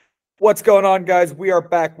What's going on, guys? We are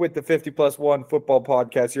back with the 50+1 football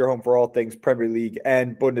podcast, your home for all things Premier League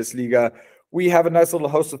and Bundesliga. We have a nice little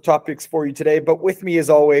host of topics for you today, but with me, as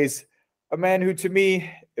always, a man who, to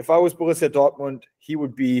me, if I was Borussia Dortmund, he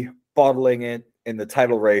would be bottling it in the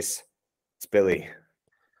title race. It's Billy.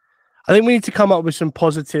 I think we need to come up with some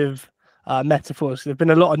positive metaphors. There have been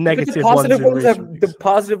a lot of negative ones in recent weeks. The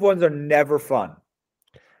positive ones are never fun.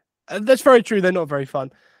 That's very true. They're not very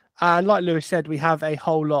fun. And like Lewis said, we have a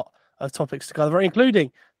whole lot of topics to cover,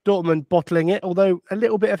 including Dortmund bottling it, although a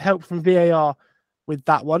little bit of help from VAR with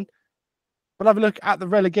that one. We'll have a look at the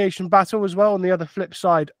relegation battle as well on the other flip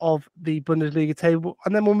side of the Bundesliga table.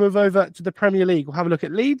 And then we'll move over to the Premier League. We'll have a look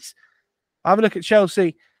at Leeds. I'll have a look at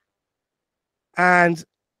Chelsea. And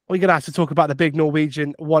we're going to have to talk about the big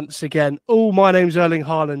Norwegian once again. Oh, my name's Erling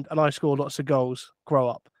Haaland and I score lots of goals. Grow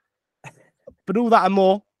up. But all that and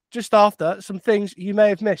more just after some things you may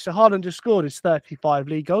have missed. So Haaland has scored his 35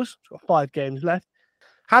 league goals. He's got 5 games left.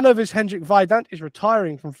 Hannover's Hendrik Weidand is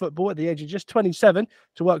retiring from football at the age of just 27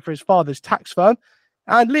 to work for his father's tax firm.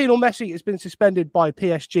 And Lionel Messi has been suspended by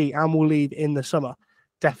PSG and will leave in the summer.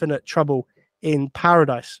 Definite trouble in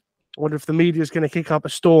paradise. I wonder if the media is going to kick up a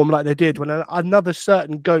storm like they did when another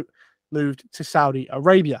certain GOAT moved to Saudi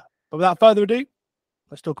Arabia. But without further ado,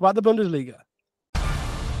 let's talk about the Bundesliga.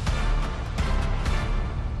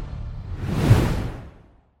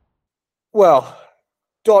 Well,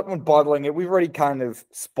 Dortmund bottling it. We've already kind of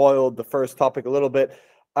spoiled the first topic a little bit.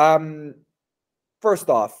 First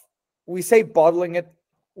off, we say bottling it.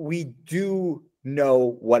 We do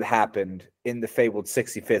know what happened in the fabled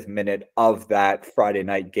 65th minute of that Friday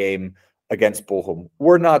night game against Bochum.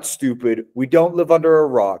 We're not stupid. We don't live under a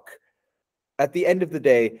rock. At the end of the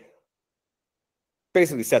day,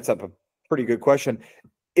 basically sets up a pretty good question.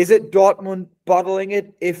 Is it Dortmund bottling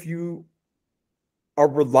it if you are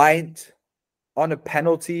reliant on a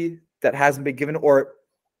penalty that hasn't been given, or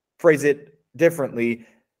phrase it differently,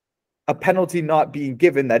 a penalty not being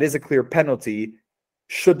given that is a clear penalty?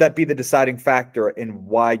 Should that be the deciding factor in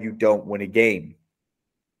why you don't win a game?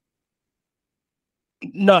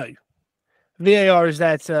 No. VAR is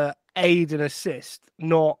there to aid and assist,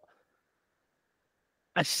 not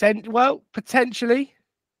potentially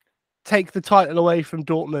take the title away from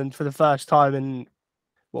Dortmund for the first time in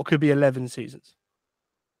what could be 11 seasons.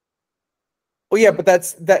 Well, yeah, but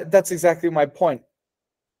that's exactly my point.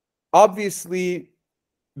 Obviously,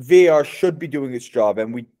 VAR should be doing its job,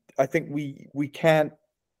 and I think we can't.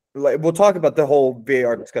 We'll talk about the whole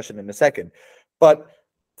VAR discussion in a second, but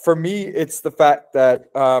for me, it's the fact that,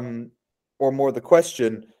 or more the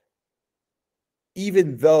question,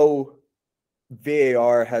 even though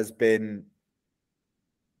VAR has been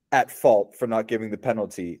at fault for not giving the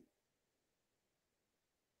penalty,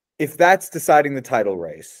 if that's deciding the title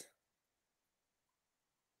race,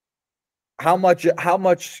 how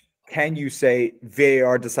much can you say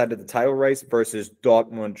VAR decided the title race versus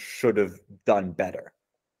Dortmund should have done better?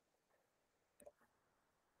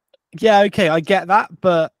 Yeah, okay, I get that,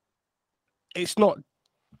 but it's not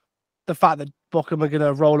the fact that Bochum are going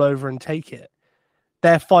to roll over and take it.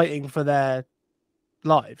 They're fighting for their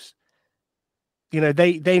lives. You know,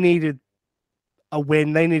 they needed a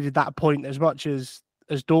win. They needed that point as much as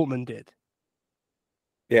Dortmund did.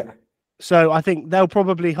 Yeah. So I think they'll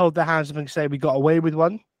probably hold their hands up and say we got away with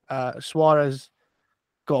one. Suarez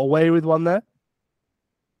got away with one there.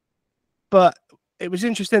 But it was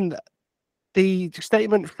interesting that the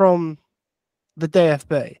statement from the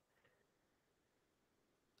DFB.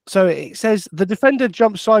 So it says the defender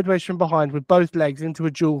jumps sideways from behind with both legs into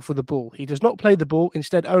a duel for the ball. He does not play the ball,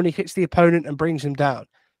 instead only hits the opponent and brings him down.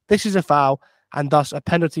 This is a foul and thus a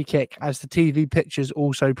penalty kick, as the TV pictures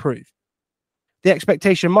also prove. The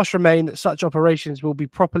expectation must remain that such operations will be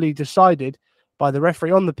properly decided by the referee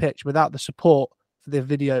on the pitch without the support for the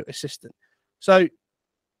video assistant. So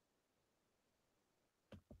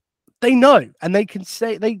they know, and they can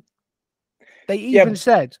say they even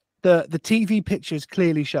said the TV pictures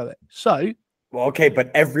clearly show it. So, well, okay, but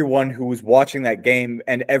everyone who was watching that game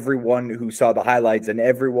and everyone who saw the highlights and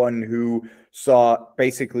everyone who saw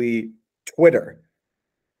basically Twitter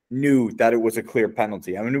knew that it was a clear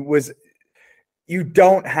penalty. I mean, you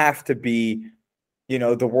don't have to be,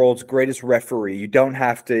 the world's greatest referee. You don't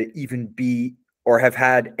have to even be or have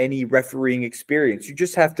had any refereeing experience. You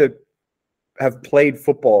just have to have played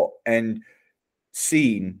football and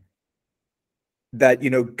seen that,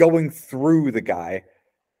 going through the guy.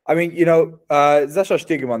 I mean, Sascha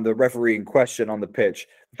Stegemann, the referee in question on the pitch,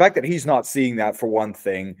 the fact that he's not seeing that, for one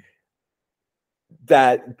thing,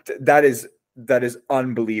 that is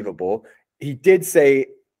unbelievable. He did say,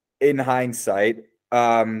 in hindsight,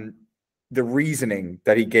 the reasoning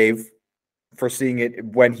that he gave for seeing it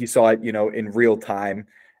when he saw it, in real time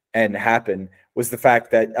and happen was the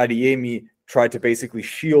fact that Adeyemi tried to basically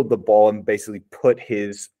shield the ball and basically put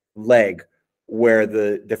his leg where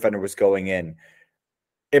the defender was going in.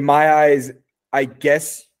 In my eyes, I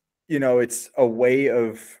guess, it's a way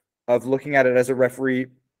of looking at it as a referee,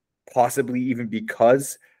 possibly even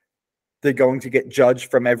because they're going to get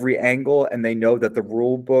judged from every angle and they know that the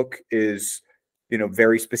rule book is,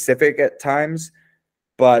 very specific at times.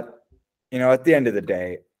 But, at the end of the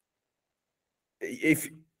day, if,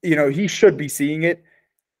 he should be seeing it.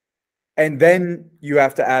 And then you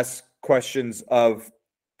have to ask questions of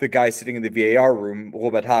the guy sitting in the VAR room,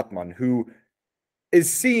 Robert Hartmann, who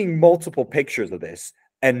is seeing multiple pictures of this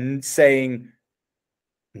and saying,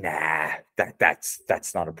 nah,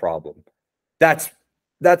 that's not a problem. That's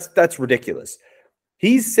ridiculous.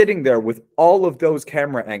 He's sitting there with all of those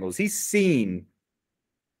camera angles. He's seen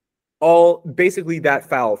basically that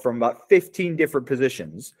foul from about 15 different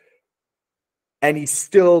positions. And he's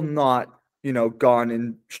still not, gone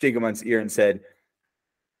in Stegemann's ear and said,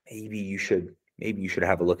 maybe you should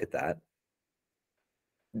have a look at that.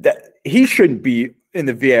 That he shouldn't be in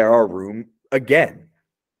the VAR room again.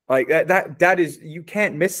 Like that is, you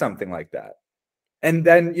can't miss something like that. And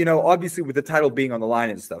then, obviously with the title being on the line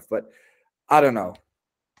and stuff, but I don't know.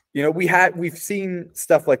 We've seen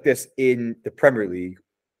stuff like this in the Premier League,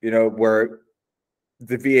 where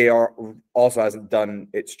the VAR also hasn't done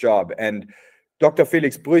its job. And Dr.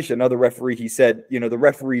 Felix Brüch, another referee, he said, the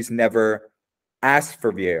referees never asked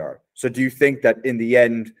for VAR. So do you think that in the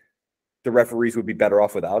end, the referees would be better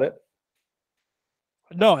off without it?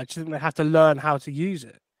 No, I just think they have to learn how to use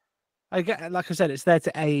it. Like I said, it's there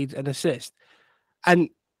to aid and assist. And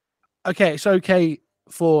okay, it's okay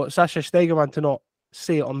for Sascha Stegemann to not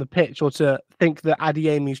see it on the pitch or to think that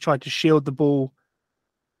Adeyemi's tried to shield the ball.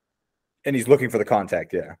 And he's looking for the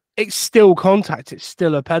contact, yeah. It's still contact. It's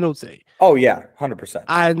still a penalty. Oh, yeah, 100%.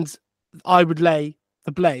 And I would lay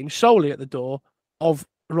the blame solely at the door of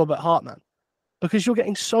Robert Hartmann because you're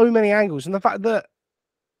getting so many angles. And the fact that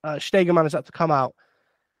Stegemann has had to come out,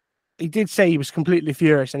 he did say he was completely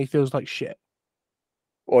furious and he feels like shit.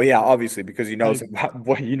 Well, yeah, obviously, because he knows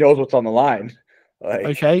what's on the line.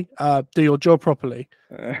 Okay, do your job properly,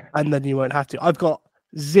 and then you won't have to. I've got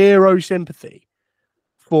zero sympathy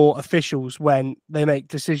for officials when they make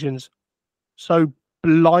decisions so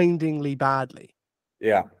blindingly badly.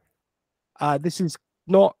 Yeah. This is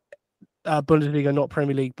not Bundesliga, not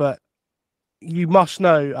Premier League, but you must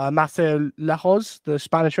know Mateo Lahoz, the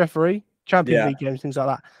Spanish referee, Champions League games, things like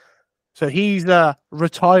that. So he's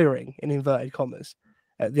retiring, in inverted commas,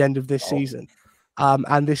 at the end of this season.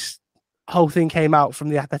 And this whole thing came out from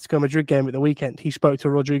the Atletico Madrid game at the weekend. He spoke to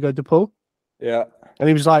Rodrigo de Paul. Yeah. And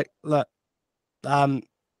he was like, look,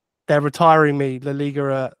 they're retiring me. La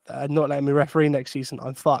Liga are not letting me referee next season.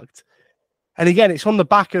 I'm fucked. And again, it's on the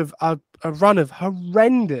back of a run of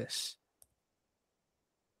horrendous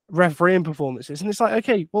refereeing performances. And it's like,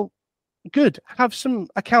 okay, well, good. Have some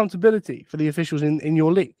accountability for the officials in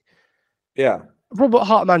your league. Yeah. Robert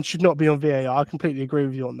Hartmann should not be on VAR. I completely agree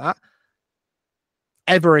with you on that.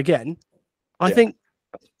 Ever again. I think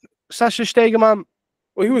Sascha Stegemann...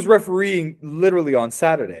 Well, he was refereeing literally on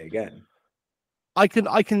Saturday again. I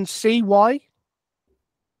can see why.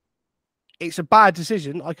 It's a bad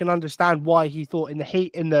decision. I can understand why he thought in the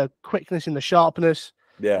heat, in the quickness, in the sharpness.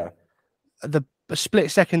 Yeah. The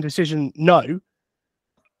split-second decision, no.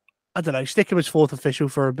 I don't know. Stick him as fourth official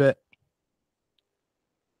for a bit.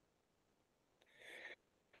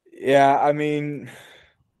 Yeah, I mean,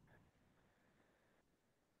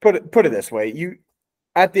 put it this way: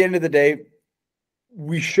 at the end of the day,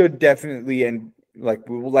 we should definitely, and like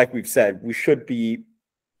we've said, we should be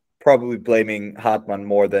probably blaming Hartmann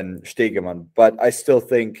more than Stegemann. But I still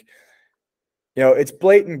think, it's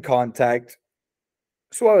blatant contact.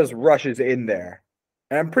 Suarez rushes in there,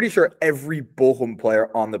 and I'm pretty sure every Bochum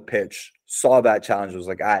player on the pitch saw that challenge. Was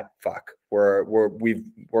like, fuck,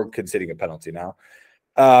 we're conceding a penalty now.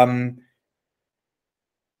 At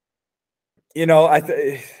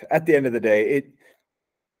the end of the day,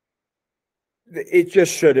 it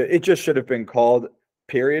just should have been called,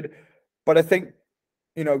 period. But I think,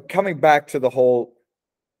 coming back to the whole,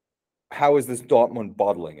 how is this Dortmund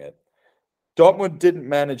bottling it? Dortmund didn't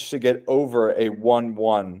manage to get over a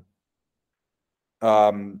 1-1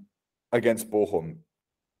 against Bochum.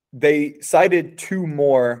 They cited two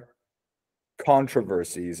more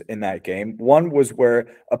controversies in that game. One was where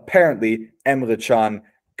apparently Emre Can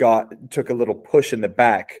took a little push in the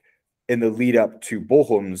back in the lead up to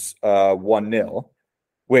Bochum's 1-0,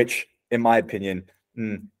 which, in my opinion,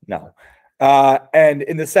 no. And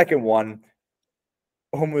in the second one,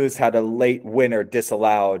 Hummels had a late winner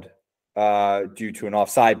disallowed due to an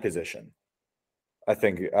offside position. I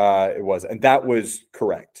think it was. And that was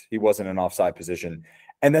correct. He was in an offside position.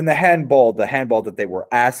 And then the handball that they were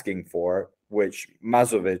asking for, which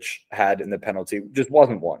Mazovic had in the penalty, just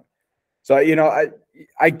wasn't one. So,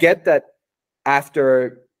 I get that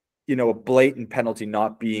after, a blatant penalty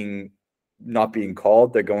not being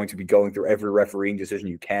called, they're going to be going through every refereeing decision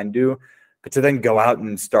you can do. But to then go out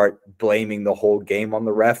and start blaming the whole game on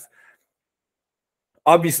the ref,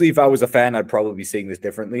 obviously, if I was a fan, I'd probably be seeing this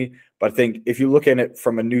differently. But I think if you look at it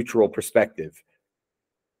from a neutral perspective,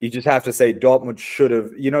 you just have to say Dortmund should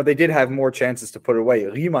have, they did have more chances to put it away.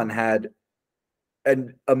 Riemann had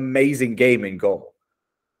an amazing game in goal.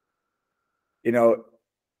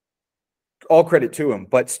 All credit to him,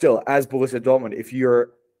 but still, as Borussia Dortmund, if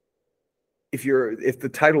the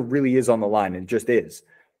title really is on the line, and it just is,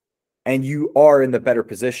 and you are in the better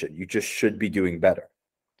position, you just should be doing better.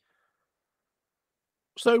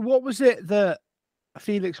 So what was it that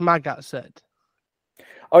Felix Magath said?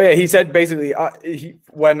 Oh yeah, he said basically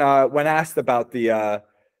when asked about the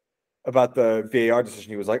VAR decision,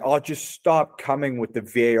 he was like, "Oh, just stop coming with the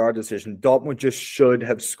VAR decision. Dortmund just should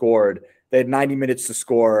have scored. They had 90 minutes to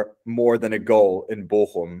score more than a goal in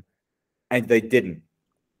Bochum, and they didn't.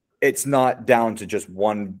 It's not down to just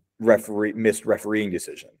one missed refereeing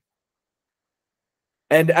decision."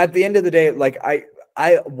 And at the end of the day, like I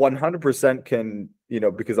 100% can,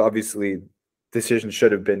 because obviously decisions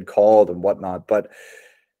should have been called and whatnot, but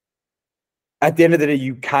at the end of the day,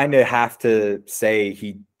 you kind of have to say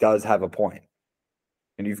he does have a point,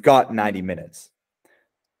 and you've got 90 minutes.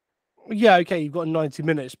 Yeah, okay, you've got 90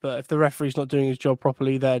 minutes, but if the referee's not doing his job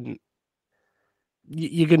properly, then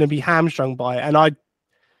you're going to be hamstrung by it. And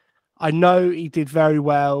I know he did very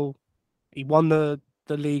well. He won the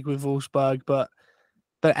league with Wolfsburg, but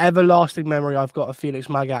the everlasting memory I've got of Felix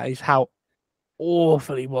Magath is how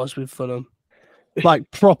awful he was with Fulham.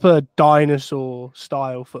 Like proper dinosaur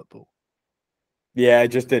style football. Yeah, it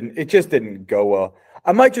just didn't go well.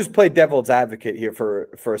 I might just play devil's advocate here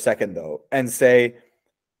for a second though, and say,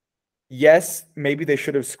 yes, maybe they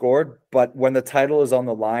should have scored, but when the title is on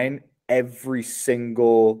the line, every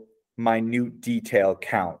single minute detail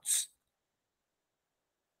counts.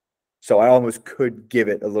 So I almost could give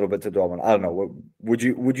it a little bit to Dortmund. I don't know. Would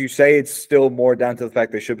you say it's still more down to the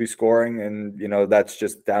fact they should be scoring, and that's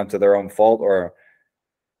just down to their own fault, or?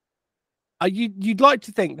 You'd like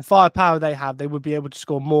to think the firepower they have, they would be able to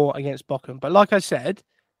score more against Bochum. But like I said,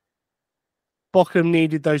 Bochum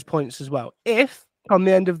needed those points as well. If, come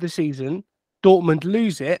the end of the season, Dortmund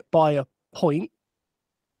lose it by a point,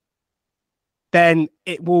 then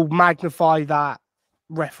it will magnify that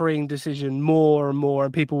refereeing decision more and more,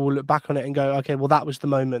 and people will look back on it and go, okay, well, that was the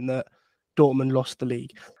moment that Dortmund lost the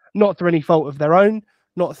league. Not through any fault of their own,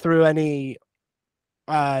 not through any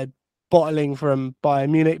bottling from Bayern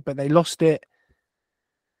Munich, but they lost it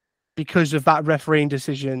because of that refereeing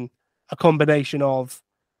decision, a combination of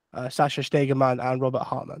Sascha Stegemann and Robert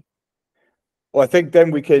Hartmann. Well, I think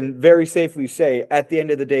then we can very safely say, at the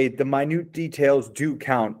end of the day, the minute details do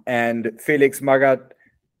count. And Felix Magath,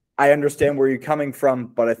 I understand where you're coming from,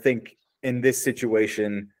 but I think in this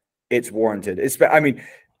situation, it's warranted. I mean,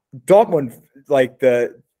 Dortmund, like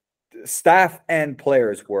the staff and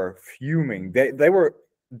players were fuming.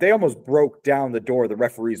 They almost broke down the door of the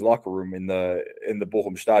referee's locker room in the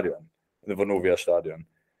Bochum Stadion, the Vonovia Stadion.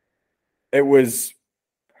 It was,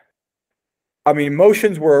 I mean,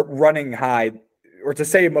 emotions were running high, or to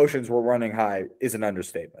say emotions were running high is an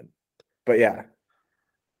understatement. But yeah.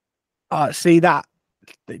 See that?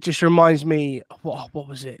 It just reminds me, what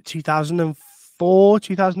was it? 2004,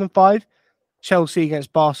 2005? Chelsea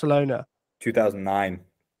against Barcelona. 2009.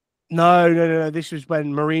 No. This was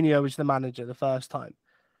when Mourinho was the manager the first time.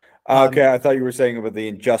 Okay, I thought you were saying about the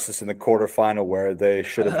injustice in the quarterfinal where they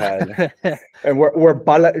should have had, and where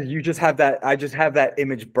Ballack, you just have that. I just have that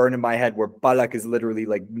image burn in my head where Ballack is literally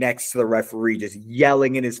like next to the referee, just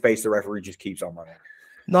yelling in his face. The referee just keeps on running.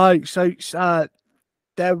 No, so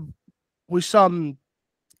there was some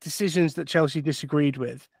decisions that Chelsea disagreed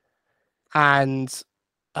with, and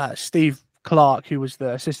Steve Clarke, who was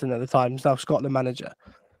the assistant at the time, now Scotland manager,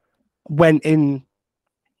 went in.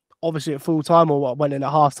 Obviously at full time, or went in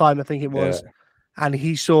at half time, I think it was. Yeah. And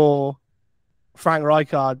he saw Frank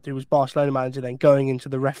Rijkaard, who was Barcelona manager, then going into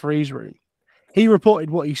the referee's room. He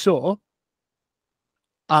reported what he saw.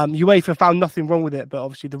 UEFA found nothing wrong with it, but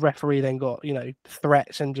obviously the referee then got,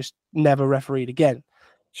 threats and just never refereed again.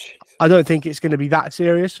 I don't think it's going to be that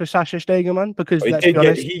serious for Sasha Stegemann because let's be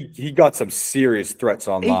honest, he got some serious threats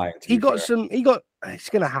online. He got. It's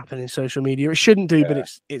going to happen in social media. It shouldn't do, but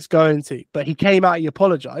it's going to. But he came out, he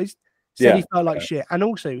apologized, said he felt like shit, and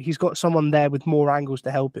also he's got someone there with more angles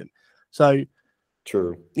to help him. So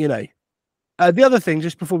true. The other thing,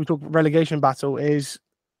 just before we talk relegation battle, is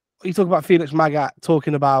you talk about Felix Magath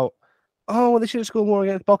talking about, oh, well, they should have scored more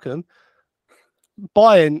against Bochum.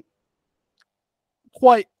 Bayern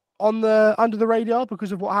quite under the radar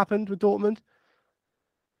because of what happened with Dortmund.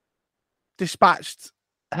 Dispatched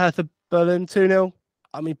Hertha Berlin 2-0.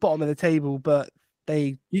 I mean, bottom of the table, but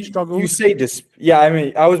they struggled. You say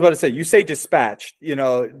I was about to say, you say dispatched.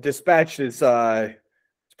 Dispatched is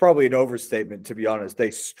it's probably an overstatement, to be honest.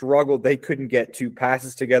 They struggled. They couldn't get two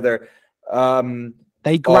passes together.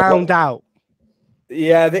 They ground out.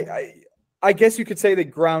 Yeah, I guess you could say they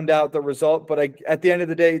ground out the result, but at the end of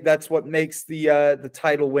the day, that's what makes the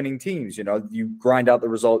title-winning teams. You grind out the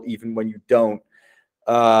result even when you don't,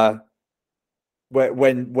 when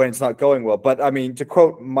it's not going well. But I mean, to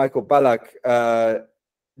quote Michael Ballack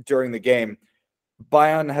during the game,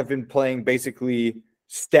 Bayern have been playing basically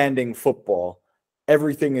standing football.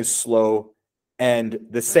 Everything is slow, and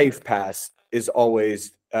the safe pass is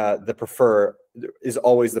always the preferred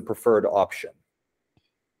option.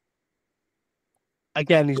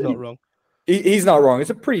 Again, he's not wrong. He's not wrong. It's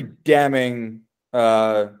a pretty damning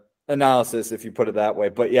analysis, if you put it that way.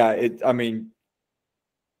 But yeah,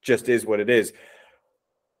 just is what it is.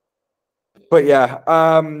 But yeah,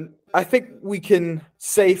 I think we can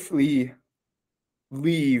safely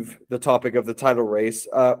leave the topic of the title race.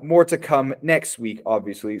 More to come next week,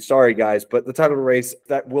 obviously. Sorry, guys, but the title race,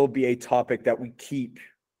 that will be a topic that we keep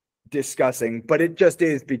discussing, but it just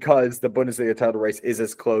is because the Bundesliga title race is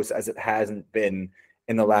as close as it hasn't been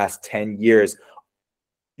in the last 10 years.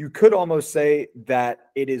 You could almost say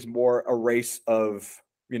that it is more a race of,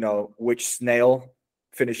 which snail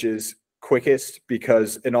finishes quickest,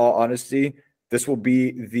 because in all honesty, this will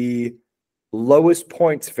be the lowest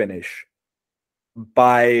points finish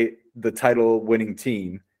by the title winning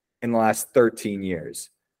team in the last 13 years.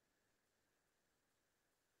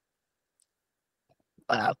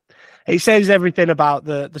 Wow. It says everything about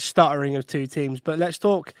the stuttering of two teams, but let's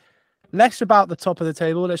talk less about the top of the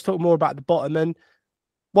table. Let's talk more about the bottom. And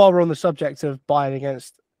while we're on the subject of Bayern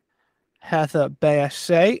against Hertha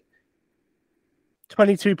BSC,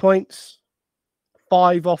 22 points,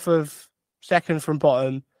 5 off of second from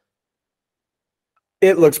bottom.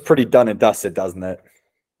 It looks pretty done and dusted, doesn't it?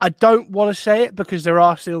 I don't want to say it because there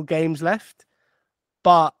are still games left,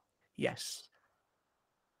 but yes.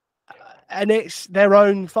 And it's their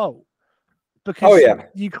own fault. Because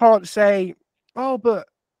you can't say, oh, but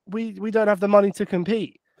we don't have the money to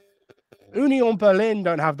compete. Union Berlin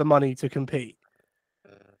don't have the money to compete.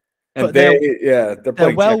 And but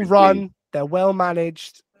they're well run, they're well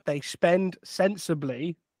managed, they spend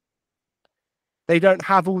sensibly. They don't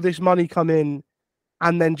have all this money come in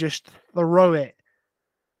and then just throw it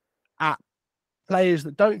at players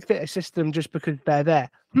that don't fit a system just because they're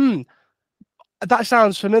there. That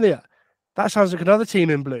sounds familiar. That sounds like another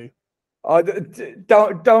team in blue.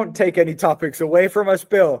 Don't take any topics away from us,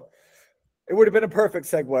 Bill. It would have been a perfect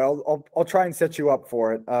segue. I'll try and set you up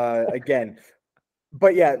for it again.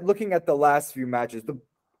 But yeah, looking at the last few matches,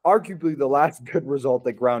 arguably the last good result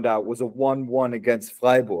they ground out was a 1-1 against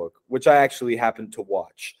Freiburg, which I actually happened to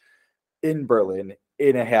watch in Berlin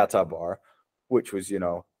in a Hertha bar, which was,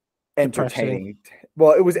 entertaining.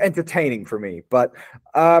 Well, it was entertaining for me, but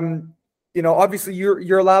obviously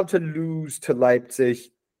you're allowed to lose to Leipzig.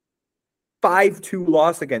 5-2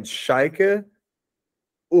 loss against Schalke.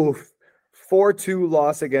 Oof. 4-2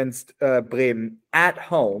 loss against Bremen at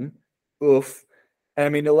home. Oof. And I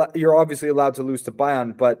mean, you're obviously allowed to lose to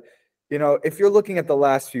Bayern, but, if you're looking at the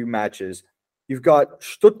last few matches, you've got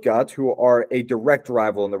Stuttgart, who are a direct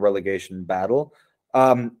rival in the relegation battle.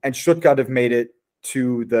 And Stuttgart have made it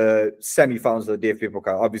to the semifinals of the DFB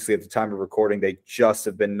Pokal. Obviously, at the time of recording, they just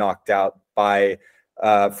have been knocked out by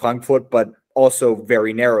Frankfurt, but also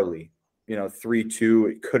very narrowly. 3-2.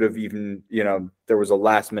 It could have even, there was a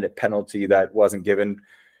last-minute penalty that wasn't given.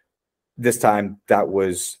 This time, that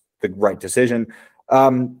was the right decision.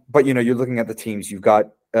 But, you're looking at the teams. You've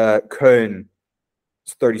got Köln,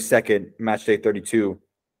 32nd, match day 32.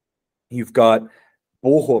 You've got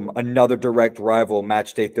Bochum, another direct rival,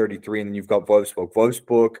 match day 33. And then you've got Wolfsburg.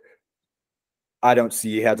 Wolfsburg, I don't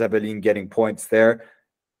see Hertha Berlin getting points there.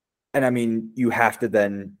 And, I mean, you have to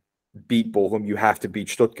then beat Bochum. You have to beat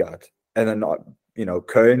Stuttgart. And then,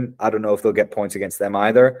 Köln, I don't know if they'll get points against them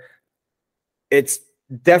either. It's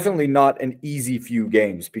definitely not an easy few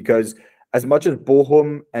games because as much as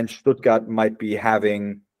Bochum and Stuttgart might be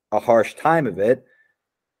having a harsh time of it,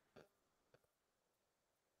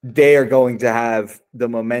 they are going to have the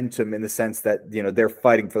momentum in the sense that, they're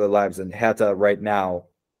fighting for their lives. And Hertha right now,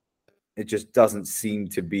 it just doesn't seem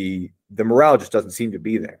to be, the morale just doesn't seem to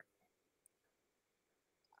be there.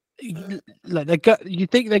 You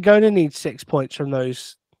think they're going to need 6 points from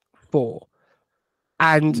those 4.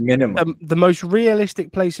 And minimum. The most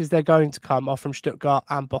realistic places they're going to come are from Stuttgart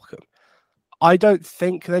and Bochum. I don't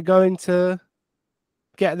think they're going to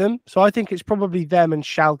get them. So I think it's probably them and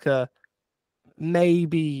Schalke,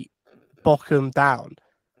 maybe Bochum down.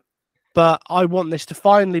 But I want this to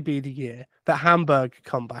finally be the year that Hamburg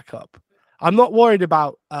come back up. I'm not worried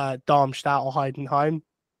about Darmstadt or Heidenheim.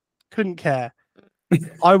 Couldn't care.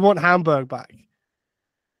 I want Hamburg back.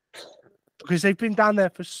 Because they've been down there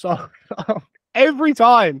for so long. Every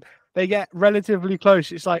time they get relatively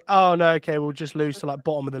close, it's like, oh no, okay, we'll just lose to like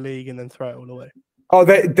bottom of the league and then throw it all away. Oh,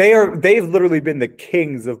 they've literally been the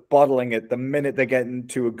kings of bottling it the minute they get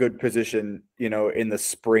into a good position, in the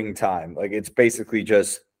springtime. Like, it's basically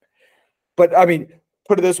just, but I mean,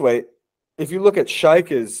 put it this way. If you look at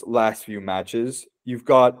Schalke's last few matches, you've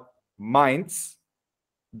got Mainz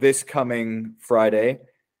this coming Friday.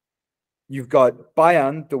 You've got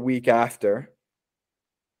Bayern the week after.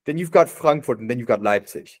 Then you've got Frankfurt, and then you've got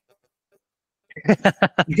Leipzig.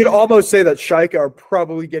 You could almost say that Schalke are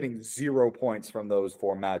probably getting 0 points from those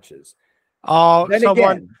 4 matches. Oh,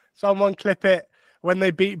 someone clip it when they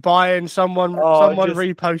beat Bayern. Someone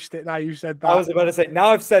repost it. Now you said that. I was about to say. Now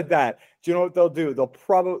I've said that. Do you know what they'll do? They'll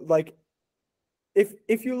probably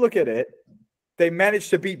if you look at it, they managed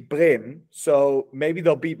to beat Bremen, so maybe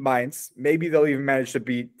they'll beat Mainz. Maybe they'll even manage to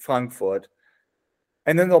beat Frankfurt,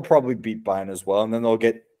 and then they'll probably beat Bayern as well, and then they'll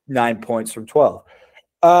get 9 points from 12.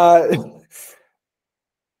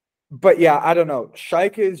 But yeah, I don't know.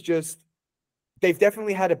 Schalke is just, they've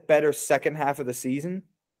definitely had a better second half of the season.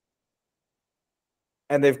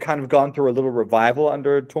 And they've kind of gone through a little revival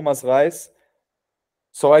under Thomas Reis.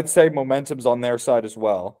 So I'd say momentum's on their side as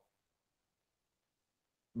well.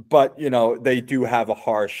 But, they do have a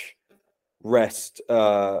harsh rest,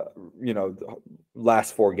 last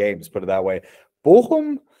 4 games, put it that way.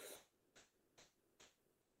 Bochum,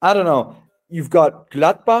 I don't know. You've got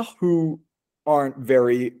Gladbach, who aren't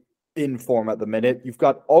very in form at the minute. You've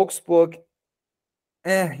got Augsburg,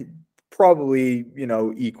 probably,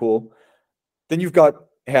 equal. Then you've got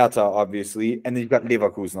Hertha, obviously, and then you've got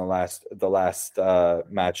Leverkusen the last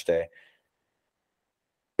match day.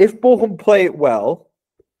 If Bochum play it well,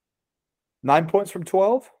 9 points from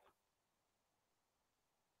 12?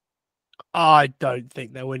 I don't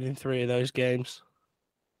think they're winning 3 of those games.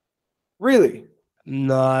 Really?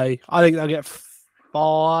 No, I think they'll get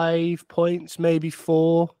 5 points, maybe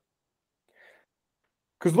 4.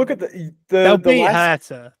 Because look at they'll beat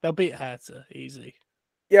Hertha. They'll beat Hertha easy.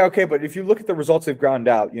 Yeah, okay, but if you look at the results they've ground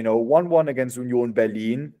out, 1-1 against Union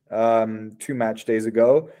Berlin 2 match days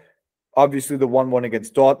ago. Obviously, the 1-1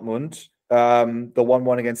 against Dortmund, the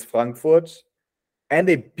 1-1 against Frankfurt, and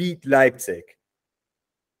they beat Leipzig.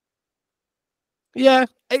 Yeah,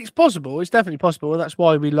 it's possible. It's definitely possible. That's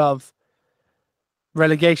why we love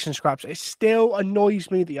relegation scraps. It still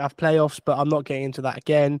annoys me that you have playoffs, but I'm not getting into that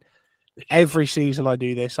again. Every season I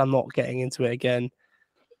do this, I'm not getting into it again.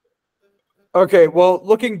 Okay, well,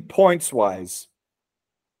 looking points-wise,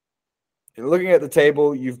 looking at the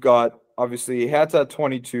table, you've got, obviously, Hertha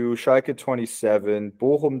 22, Schalke 27,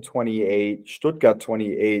 Bochum 28, Stuttgart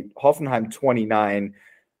 28, Hoffenheim 29.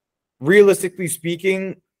 Realistically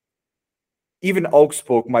speaking, even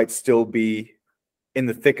Augsburg might still be in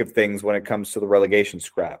the thick of things when it comes to the relegation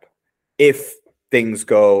scrap. If things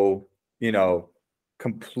go,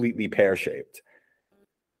 completely pear-shaped.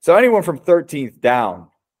 So anyone from 13th down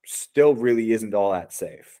still really isn't all that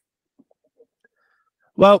safe.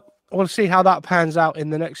 Well, we'll see how that pans out in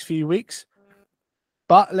the next few weeks.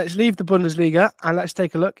 But let's leave the Bundesliga and let's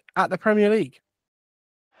take a look at the Premier League.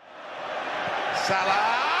 Salah!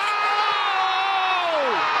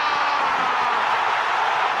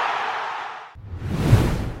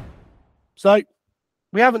 So,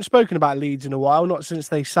 we haven't spoken about Leeds in a while, not since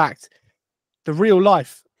they sacked the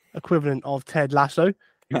real-life equivalent of Ted Lasso,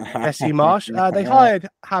 Jesse Marsh. They hired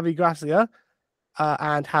Javi Gracia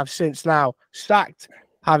and have since now sacked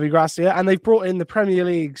Javi Gracia, and they've brought in the Premier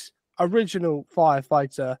League's original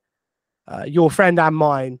firefighter, your friend and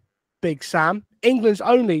mine, Big Sam, England's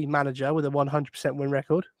only manager with a 100% win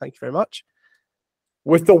record. Thank you very much.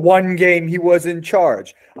 With the one game he was in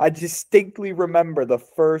charge. I distinctly remember the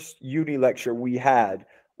first uni lecture we had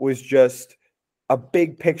was just a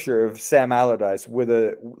big picture of Sam Allardyce with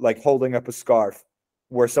holding up a scarf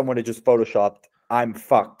where someone had just photoshopped "I'm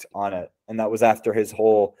fucked" on it, and that was after that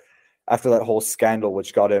whole scandal,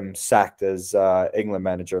 which got him sacked as England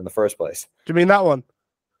manager in the first place. Do you mean that one?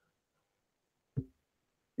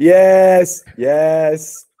 Yes,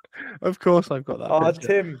 yes. Of course, I've got that. Oh,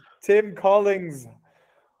 picture. Tim Collins,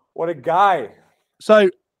 what a guy! So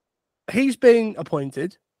he's been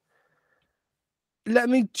appointed. Let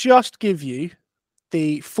me just give you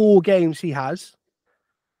the 4 games he has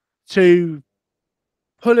to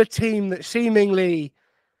pull a team that seemingly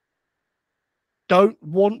don't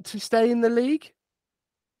want to stay in the league.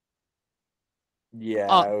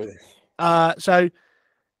 Yeah. So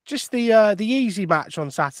just the easy match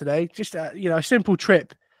on Saturday, just a simple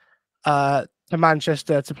trip to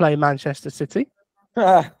Manchester to play Manchester City.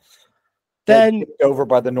 Then over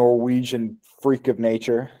by the Norwegian freak of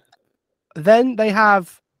nature. Then they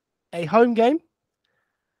have a home game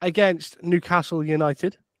against Newcastle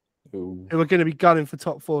United, who are going to be gunning for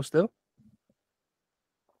top 4 still.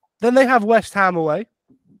 Then they have West Ham away.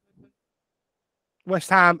 West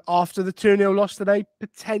Ham, after the 2-0 loss today,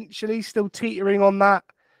 potentially still teetering on that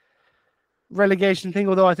relegation thing,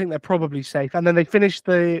 although I think they're probably safe. And then they finish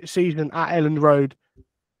the season at Elland Road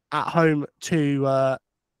at home to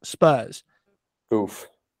Spurs. Oof.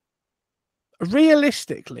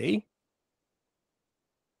 Realistically,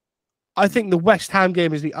 I think the West Ham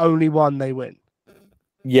game is the only one they win.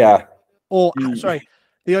 Yeah. Or, sorry,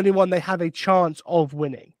 the only one they have a chance of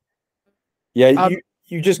winning. Yeah,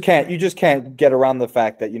 you just can't get around the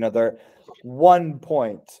fact that, they're 1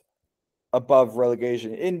 point above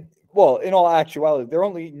relegation. In all actuality, they're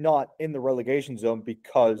only not in the relegation zone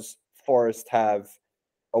because Forest have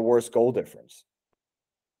a worse goal difference.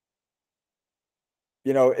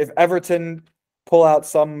 If Everton pull out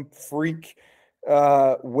some freak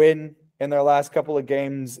win in their last couple of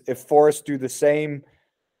games, if Forest do the same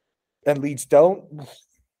and Leeds don't.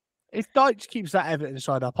 If Dyche keeps that Everton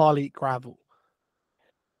side up, I'll eat gravel.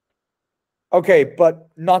 Okay, but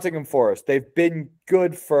Nottingham Forest, they've been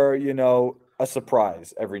good for, a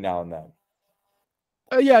surprise every now and then.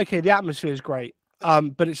 Yeah, okay, the atmosphere is great.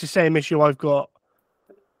 But it's the same issue I've got,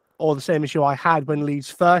 or the same issue I had when Leeds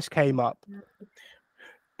first came up.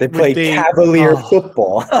 They played cavalier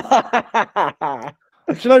football.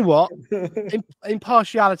 Do you know what?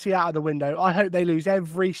 Impartiality out of the window. I hope they lose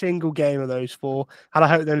every single game of those 4, and I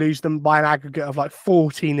hope they lose them by an aggregate of like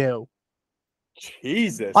 40-0.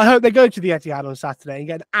 Jesus. I hope they go to the Etihad on Saturday and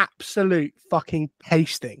get an absolute fucking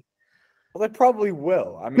pasting. Well, they probably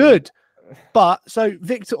will. I mean, good. But so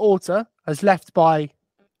Victor Orta has left by,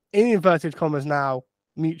 in inverted commas now,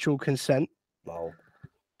 mutual consent. Wow.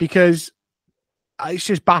 Because it's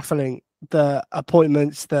just baffling, the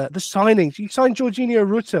appointments, the signings. You signed Jorginho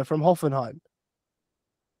Rutter from Hoffenheim,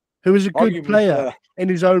 who is a good player in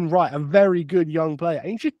his own right, a very good young player.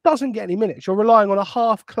 And he just doesn't get any minutes. You're relying on a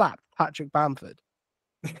half-clapped Patrick Bamford.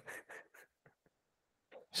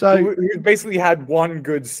 So he basically had one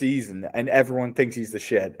good season and everyone thinks he's the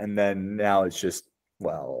shit. And then now it's just,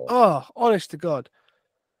 well. Oh, honest to God.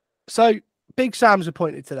 So Big Sam's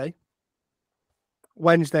appointed today,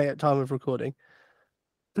 Wednesday at time of recording.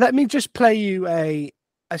 Let me just play you a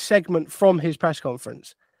segment from his press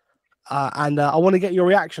conference. And I want to get your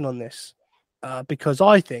reaction on this because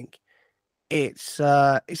I think it's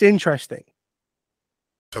interesting.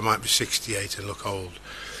 I might be 68 and look old,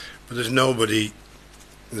 but there's nobody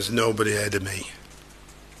ahead of me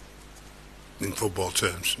in football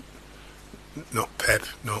terms. Not Pep,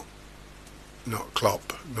 not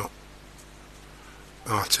Klopp, not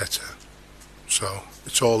Arteta. So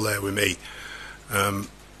it's all there with me, and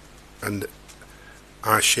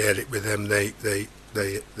I share it with them. They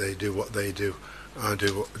do what they do. I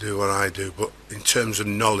do what I do. But in terms of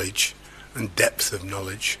knowledge and depth of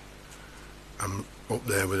knowledge, I'm up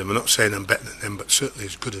there with them. I'm not saying I'm better than them, but certainly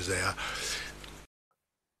as good as they are.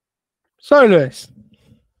 So, Lewis,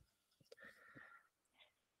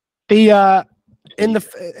 in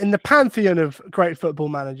the pantheon of great football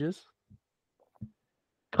managers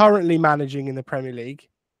currently managing in the Premier League,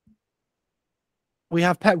 we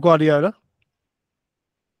have Pep Guardiola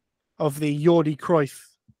of the Jordi Cruyff.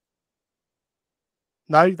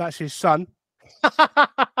 No, that's his son.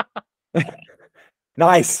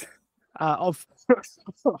 Nice.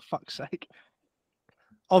 For fuck's sake,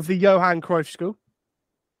 of the Johan Cruyff school.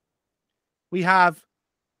 We have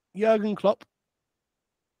Jurgen Klopp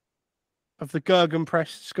of the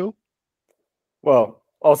Gegenpress school. Well,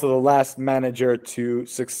 also the last manager to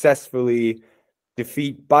successfully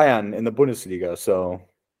defeat Bayern in the Bundesliga. So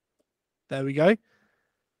there we go.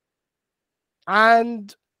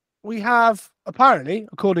 And we have, apparently,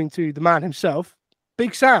 according to the man himself,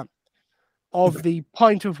 Big Sam of the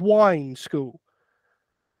pint of wine school.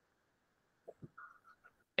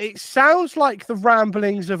 It sounds like the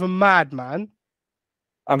ramblings of a madman.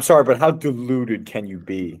 I'm sorry, but how deluded can you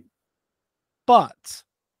be? But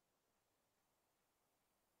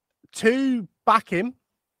to back him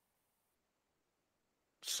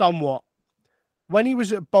somewhat, when he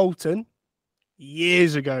was at Bolton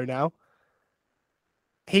years ago now,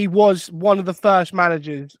 he was one of the first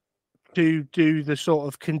managers to do the sort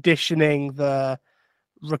of conditioning, the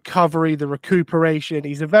recovery, the recuperation.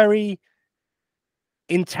 He's a very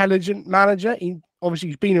intelligent manager.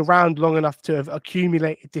 He's been around long enough to have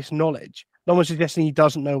accumulated this knowledge. No one's suggesting he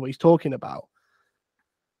doesn't know what he's talking about.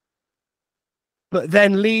 But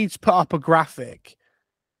then Leeds put up a graphic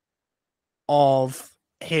of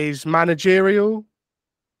his managerial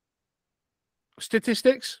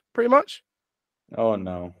statistics, pretty much. Oh,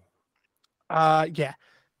 no. Yeah.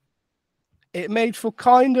 It made for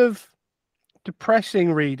kind of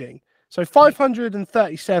depressing reading. So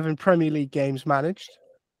 537 Premier League games managed.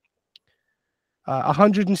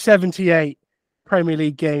 178 Premier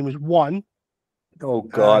League games won. Oh,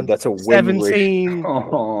 God, that's a win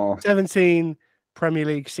 17 Premier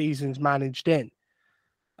League seasons managed in.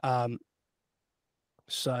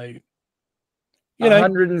 So, you know,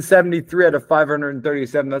 173 out of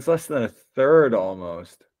 537. That's less than a third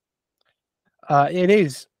almost. It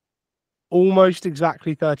is almost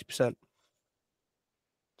exactly 30%.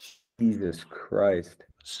 Jesus Christ.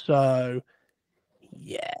 So,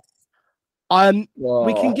 yeah.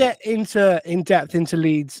 We can get in depth into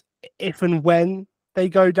Leeds if and when they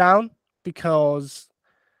go down, because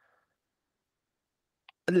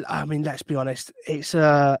I mean, let's be honest, it's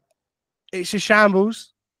a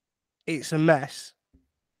shambles, it's a mess.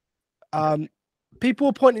 People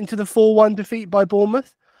are pointing to the 4-1 defeat by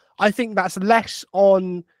Bournemouth. I think that's less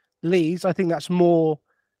on Leeds. I think that's more,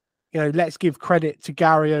 let's give credit to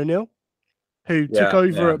Gary O'Neill, who took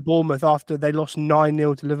over at Bournemouth after they lost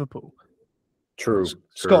 9-0 to Liverpool. True.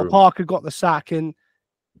 Scott Parker got the sack, and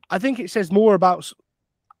I think it says more about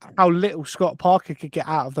how little Scott Parker could get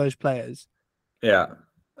out of those players. Yeah.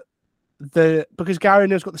 Because Gary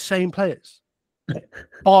O'Neill's got the same players,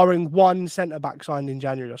 barring one centre-back signed in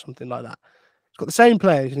January or something like that. He's got the same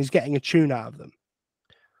players, and he's getting a tune out of them.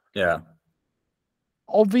 Yeah.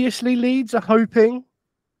 Obviously, Leeds are hoping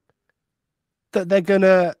that they're going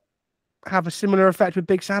to have a similar effect with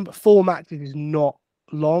Big Sam, but 4 matches is not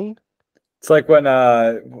long. It's like when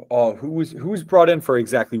who was brought in for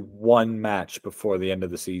exactly 1 match before the end of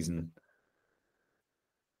the season?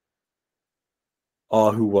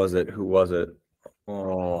 Oh, who was it?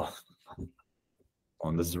 Oh,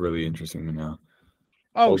 this is really interesting now.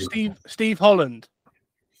 Oh, Steve Holland.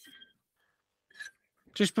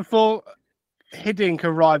 Just before Hiddink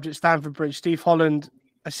arrived at Stamford Bridge, Steve Holland,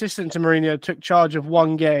 assistant to Mourinho, took charge of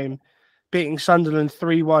 1 game, beating Sunderland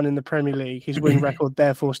 3-1 in the Premier League. His win record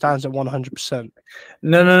therefore stands at 100%.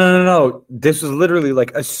 No. This was literally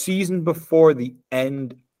like a season before the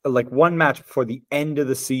end, like 1 match before the end of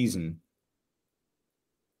the season.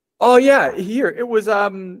 Oh yeah, it was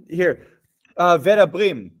Werder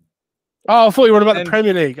Bremen. Oh, I thought you were about the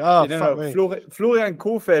Premier League. Oh, Florian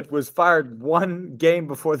Kohfeldt was fired 1 game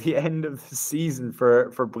before the end of the season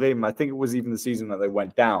for Bremen. I think it was even the season that they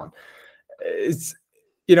went down. It's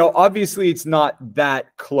obviously it's not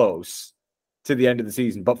that close to the end of the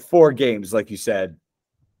season, but 4 games, like you said,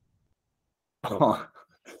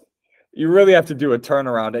 you really have to do a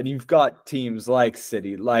turnaround, and you've got teams like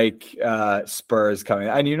City, like Spurs coming.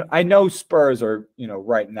 And I know Spurs are,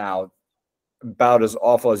 right now about as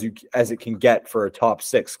awful as it can get for a top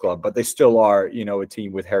 6 club, but they still are, a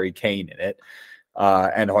team with Harry Kane in it,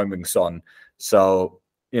 and Heung-min Son. So,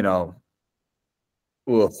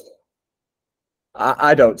 oof.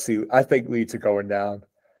 I think Leeds are going down.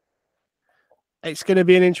 It's going to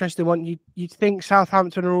be an interesting one. You think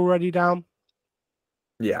Southampton are already down?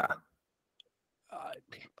 Yeah.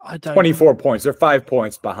 I don't 24 points. They're 5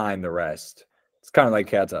 points behind the rest. It's kind of like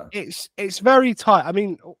Keta. It's very tight. I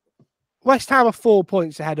mean, West Ham are 4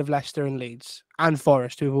 points ahead of Leicester and Leeds and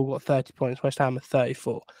Forest, who have all got 30 points. West Ham are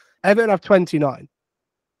 34. Everton have 29.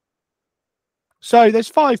 So there's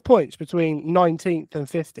 5 points between 19th and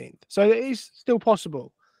 15th. So it is still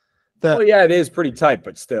possible. It is pretty tight,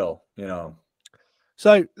 but still,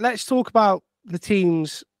 So let's talk about the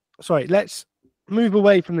teams. Sorry, let's move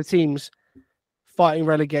away from the teams fighting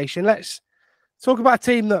relegation. Let's talk about a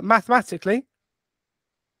team that mathematically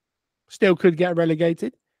still could get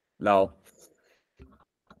relegated. No.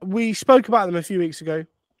 We spoke about them a few weeks ago.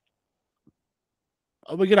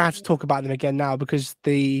 We're going to have to talk about them again now because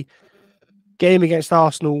the game against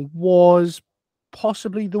Arsenal was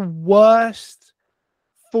possibly the worst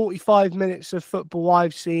 45 minutes of football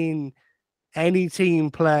I've seen any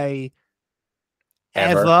team play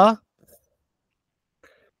ever.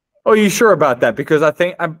 Oh, you sure about that? Because I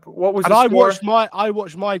think what was And the I score?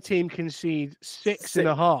 watched my team concede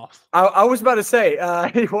 6.5. I was about to say,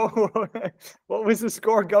 what was the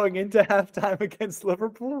score going into halftime against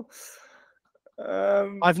Liverpool?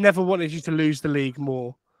 I've never wanted you to lose the league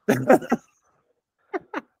more.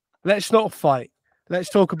 Let's not fight. Let's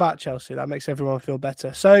talk about Chelsea. That makes everyone feel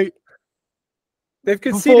better. So they've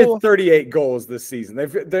conceded 38 goals this season.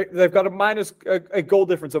 They've got a goal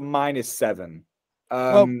difference of -7.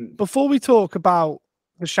 Well, before we talk about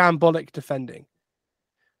the shambolic defending,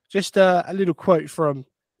 just a little quote from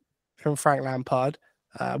Frank Lampard.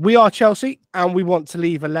 We are Chelsea and we want to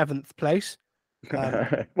leave 11th place.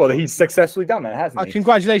 Well, he's successfully done that, hasn't he?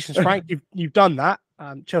 Congratulations, Frank. You've done that.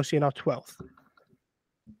 Chelsea are now 12th.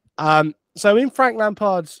 So in Frank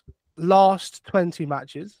Lampard's last 20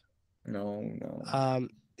 matches,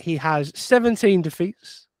 he has 17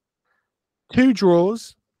 defeats, 2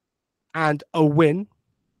 draws, and a win.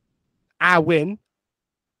 Our win.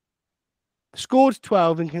 Scored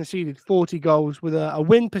 12 and conceded 40 goals with a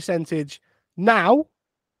win percentage now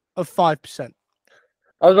of 5%.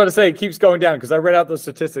 I was about to say it keeps going down because I read out those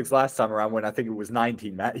statistics last time around when I think it was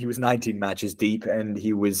 19. He was 19 matches deep and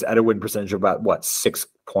he was at a win percentage of about 6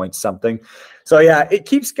 points something. So yeah, it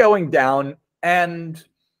keeps going down, and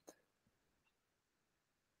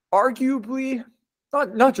arguably,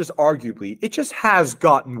 not just arguably, it just has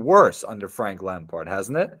gotten worse under Frank Lampard,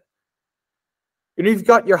 hasn't it? And you've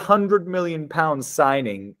got your £100 million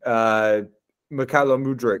signing, Mykhailo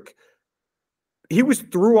Mudryk. He was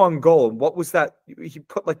through on goal. What was that? He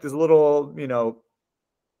put like this little,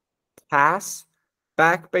 pass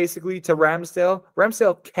back basically to Ramsdale.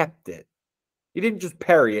 Ramsdale kept it. He didn't just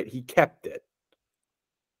parry it. He kept it.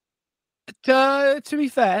 To be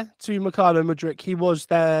fair to Mykhailo Mudryk, he was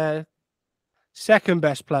their second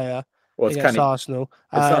best player against Arsenal.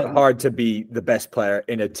 It's not hard to be the best player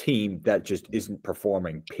in a team that just isn't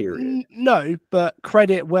performing, period. No, but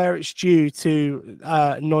credit where it's due to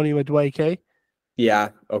Noni Madueke. Yeah,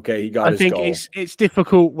 okay, he got his goal. I think it's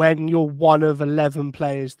difficult when you're one of 11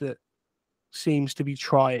 players that seems to be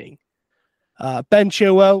trying. Ben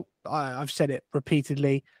Chilwell, I've said it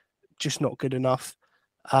repeatedly, just not good enough.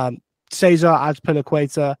 Cesar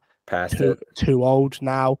Azpilicueta, too old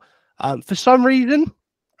now. For some reason,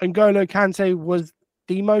 N'Golo Kante was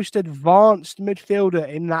the most advanced midfielder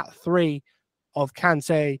in that 3 of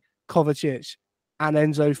Kante, Kovacic, and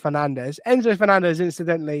Enzo Fernandez. Enzo Fernandez,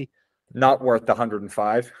 incidentally, not worth the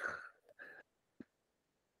 105.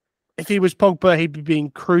 If he was Pogba, he'd be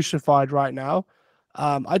being crucified right now.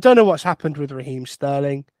 I don't know what's happened with Raheem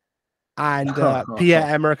Sterling and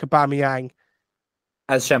Pierre-Emerick Aubameyang.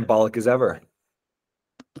 As shambolic as ever.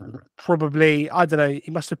 Probably, I don't know,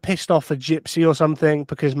 he must have pissed off a gypsy or something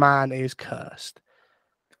because man is cursed.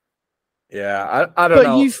 Yeah, I don't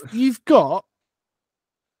know. But you've got...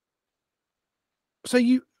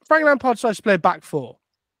 Frank Lampard decides to play back 4.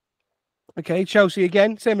 Okay, Chelsea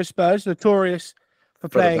again, same as Spurs, notorious for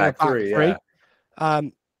playing a back three. Yeah.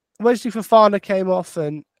 Wesley Fofana came off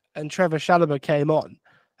and Trevor Chalobah came on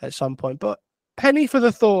at some point. But penny for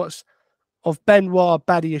the thoughts of Benoit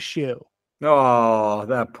Badiashile. Oh,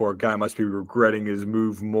 that poor guy must be regretting his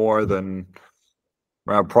move more than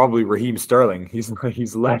probably Raheem Sterling.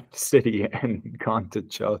 He's left City and gone to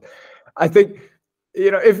Chelsea. I think,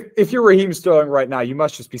 if you're Raheem Sterling right now, you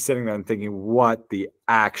must just be sitting there and thinking, what the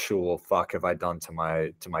actual fuck have I done to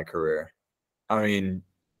my career? I mean,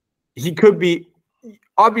 he could be,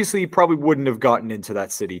 obviously he probably wouldn't have gotten into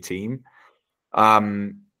that City team,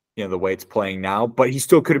 the way it's playing now, but he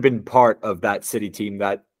still could have been part of that City team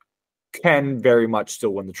that can very much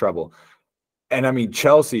still win the treble. And I mean,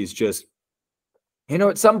 Chelsea's just,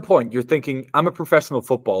 at some point you're thinking, I'm a professional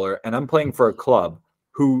footballer and I'm playing for a club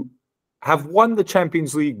who have won the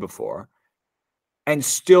Champions League before and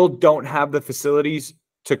still don't have the facilities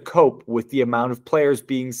to cope with the amount of players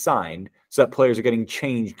being signed, so that players are getting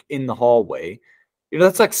changed in the hallway.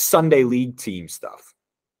 That's like Sunday league team stuff.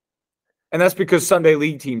 And that's because Sunday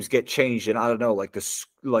league teams get changed in, I don't know, like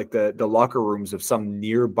the locker rooms of some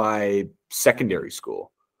nearby secondary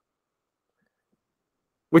school.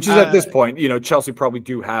 Which is at this point, Chelsea probably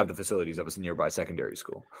do have the facilities of a nearby secondary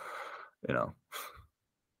school.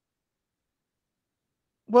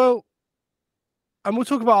 Well, and we'll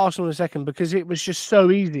talk about Arsenal in a second because it was just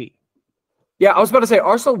so easy. Yeah, I was about to say,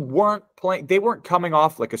 Arsenal weren't playing. They weren't coming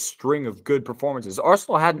off like a string of good performances.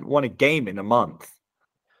 Arsenal hadn't won a game in a month.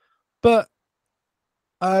 But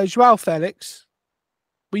Joao Felix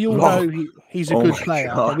We all Oh. know he's a Oh good my player.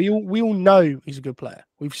 God. Okay? We all know he's a good player.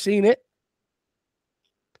 We've seen it.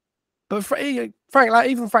 But even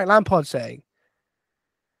Frank Lampard saying,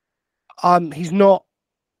 he's not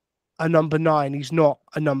a number 9. He's not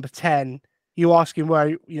a number 10. You ask him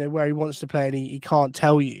where he wants to play, and he can't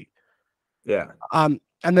tell you. Yeah. And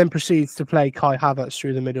then proceeds to play Kai Havertz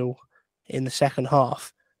through the middle in the second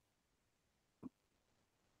half.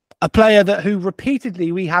 A player who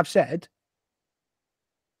repeatedly we have said,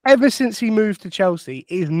 ever since he moved to Chelsea,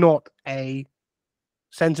 is not a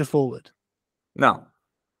centre forward. No.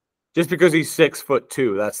 Just because he's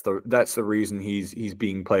 6'2", that's the reason he's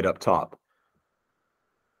being played up top.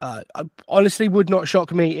 I honestly would not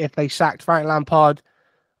shock me if they sacked Frank Lampard.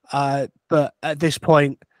 But at this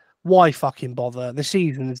point, why fucking bother? The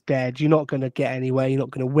season's dead. You're not going to get anywhere. You're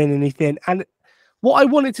not going to win anything. And what I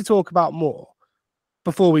wanted to talk about more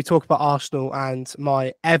before we talk about Arsenal and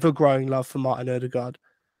my ever-growing love for Martin Odegaard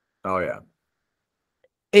Oh, yeah.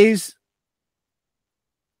 is,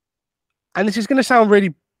 and this is going to sound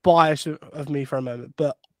really biased of me for a moment,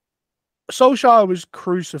 but Solskjaer was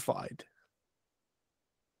crucified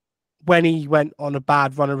when he went on a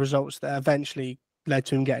bad run of results that eventually led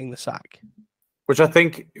to him getting the sack. Which I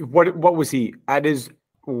think, what was he? At his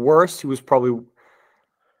worst, he was probably...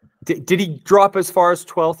 Did he drop as far as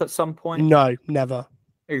 12th at some point? No, never.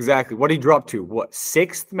 Exactly. What did he drop to? What,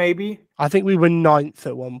 6th maybe? I think we were 9th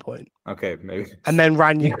at one point. Okay, maybe. And then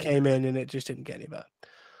Ranić came in and it just didn't get any better.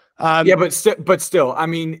 Yeah, but still, I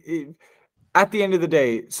mean, at the end of the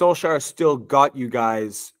day, Solskjaer still got you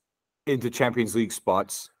guys into Champions League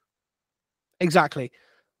spots. Exactly.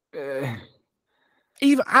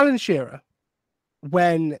 Even Alan Shearer,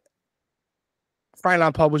 when Frank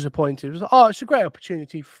Lampard was appointed, was like, it's a great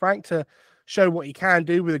opportunity for Frank to show what he can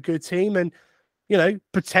do with a good team and,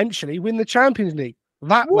 potentially win the Champions League.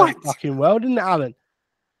 That went fucking well, didn't it, Alan?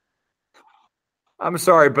 I'm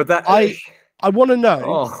sorry, but that... I want to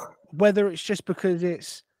know whether it's just because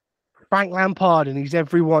it's Frank Lampard and he's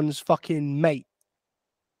everyone's fucking mate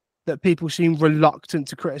that people seem reluctant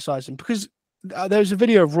to criticize him. Because there was a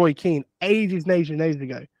video of Roy Keane ages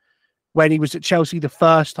ago when he was at Chelsea the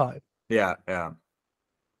first time. Yeah.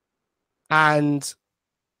 And,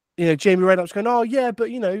 Jamie Redknapp's going, oh, yeah,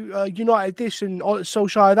 but, United this and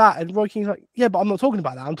Solskjaer that. And Roy Keane's like, yeah, but I'm not talking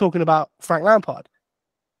about that. I'm talking about Frank Lampard.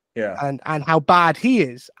 Yeah. And how bad he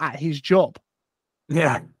is at his job.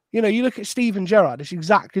 Yeah. You look at Steven Gerrard, it's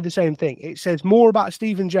exactly the same thing. It says more about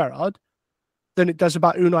Steven Gerrard than it does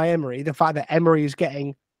about Unai Emery. The fact that Emery is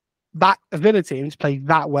getting that ability and to play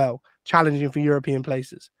that well, challenging for European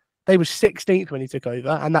places. They were 16th when he took over,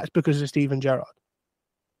 and that's because of Steven Gerrard.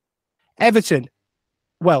 Everton,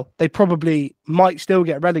 well, they probably might still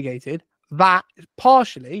get relegated. That is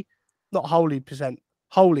partially, not wholly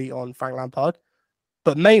on Frank Lampard,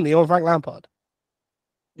 but mainly on Frank Lampard.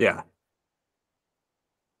 Yeah.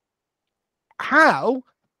 How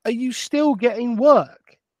are you still getting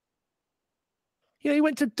work? He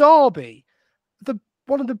went to Derby,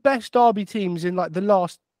 one of the best Derby teams in like the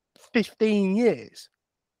last 15 years.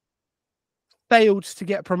 Failed to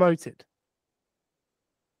get promoted.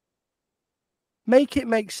 Make it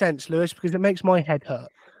make sense, Lewis, because it makes my head hurt.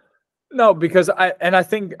 No, because I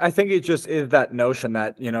think it just is that notion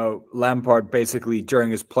that, Lampard basically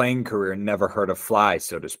during his playing career never hurt a fly,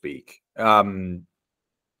 so to speak.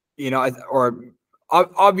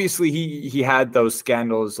 Obviously he had those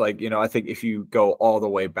scandals. Like, I think if you go all the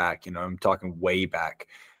way back, I'm talking way back.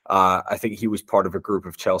 I think he was part of a group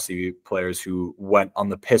of Chelsea players who went on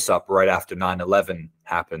the piss up right after 9/11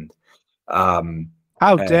 happened.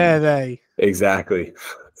 How dare they? Exactly.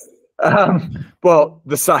 Well,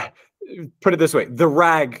 put it this way, the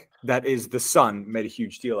rag that is the Sun made a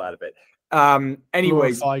huge deal out of it.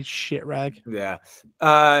 Anyways, glorified shit rag. Yeah.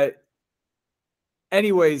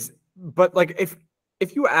 Anyways, but like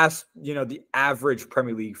if you ask, the average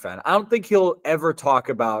Premier League fan, I don't think he'll ever talk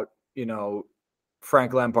about,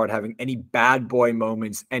 Frank Lampard having any bad boy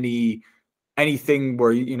moments, anything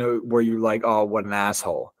where where you're like, oh, what an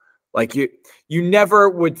asshole. Like you never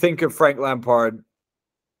would think of Frank Lampard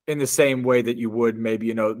in the same way that you would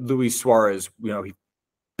maybe, Luis Suarez, he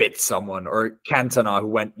bit someone, or Cantona who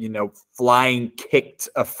went, flying kicked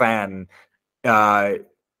a fan,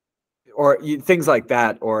 or things like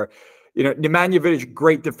that, or Nemanja,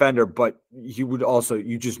 great defender, but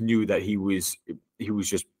you just knew that he was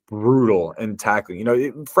just brutal in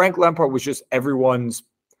tackling. Frank Lampard was just everyone's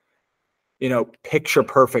picture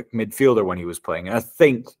perfect midfielder when he was playing, and I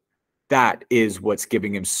think that is what's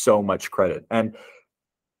giving him so much credit. And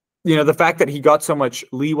the fact that he got so much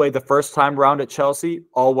leeway the first time round at Chelsea,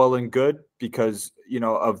 all well and good, because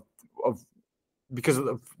of because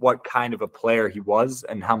of what kind of a player he was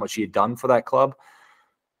and how much he had done for that club.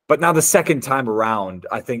 But now the second time around,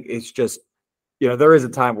 I think it's just, there is a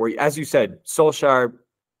time where, as you said, Solskjaer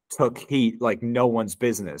took heat like no one's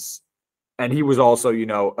business. And he was also,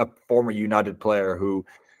 a former United player who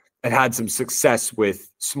had some success with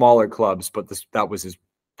smaller clubs, but that was his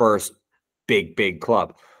first big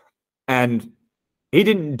club. And he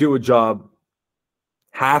didn't do a job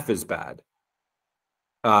half as bad.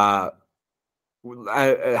 Half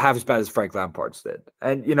as bad as Frank Lampard's did.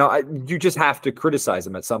 And, you just have to criticize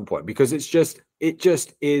him at some point, because it's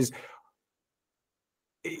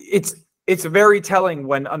very telling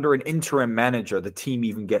when under an interim manager, the team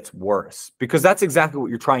even gets worse, because that's exactly what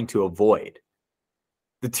you're trying to avoid.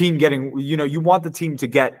 The team getting, you want the team to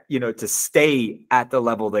get, to stay at the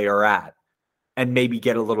level they are at and maybe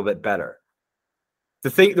get a little bit better.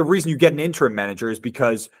 The reason you get an interim manager is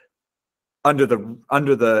because under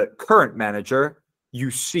the current manager,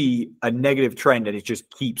 you see a negative trend and it just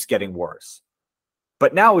keeps getting worse.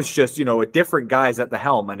 But now it's just, a different guy's at the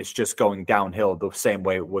helm and it's just going downhill the same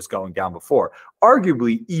way it was going down before.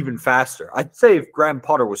 Arguably even faster. I'd say if Graham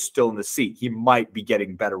Potter was still in the seat, he might be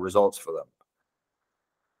getting better results for them.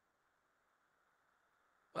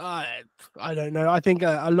 I don't know. I think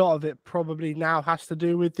a lot of it probably now has to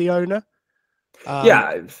do with the owner.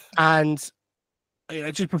 And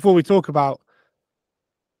just before we talk about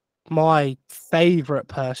my favorite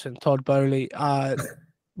person, Todd Bowley,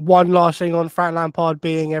 one last thing on Frank Lampard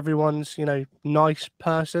being everyone's, nice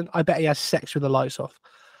person. I bet he has sex with the lights off.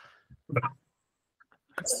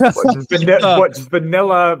 Just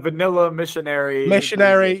vanilla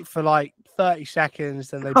missionary for like 30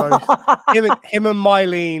 seconds, and they both him and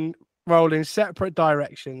Mylene roll in separate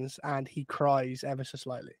directions, and he cries ever so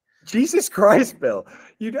slightly. Jesus Christ, Bill!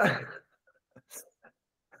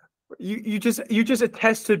 You just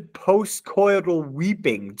attested post-coital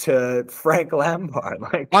weeping to Frank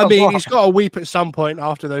Lampard. I mean, he's got to weep at some point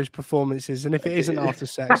after those performances, and if it isn't after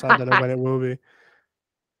sex, I don't know when it will be.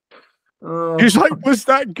 He's like, was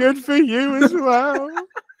that good for you as well?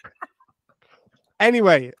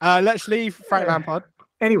 Anyway, let's leave Frank Lampard.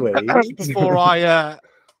 Anyway, before I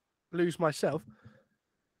lose myself.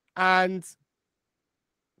 And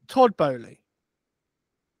Todd Bowley.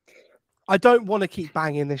 I don't want to keep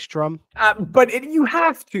banging this drum. But you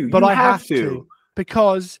have to. But I have to.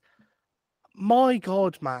 Because, my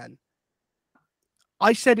God, man.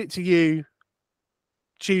 I said it to you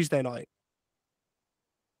Tuesday night.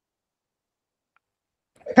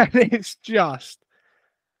 And it's just...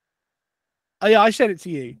 I said it to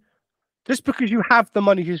you. Just because you have the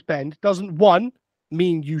money to spend doesn't, one,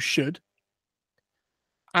 mean you should.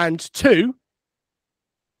 And two,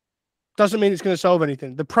 doesn't mean it's going to solve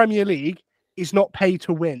anything. The Premier League is not pay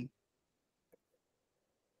to win.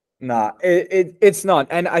 Nah, it's not.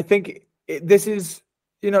 And I think this is,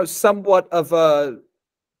 somewhat of a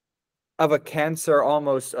cancer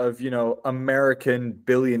almost of, American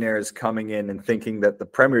billionaires coming in and thinking that the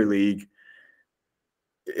Premier League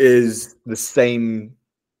is the same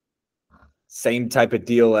type of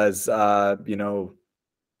deal as,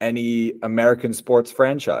 any American sports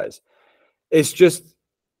franchise. It's just,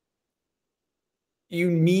 you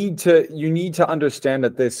need to understand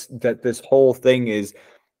that this whole thing is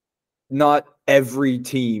not every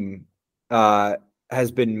team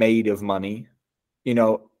has been made of money.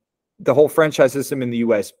 The whole franchise system in the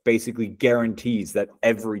US basically guarantees that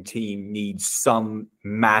every team needs some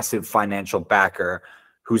massive financial backer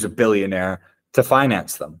who's a billionaire to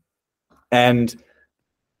finance them. And,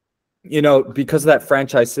 because of that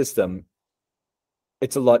franchise system,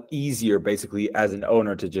 it's a lot easier basically as an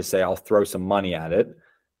owner to just say, I'll throw some money at it.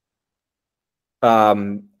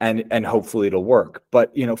 And hopefully it'll work.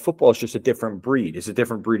 But, football is just a different breed. It's a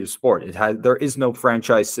different breed of sport. There is no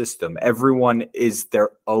franchise system. Everyone is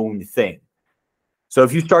their own thing. So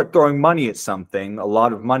if you start throwing money at something, a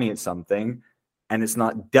lot of money at something, and it's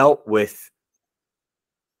not dealt with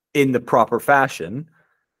in the proper fashion,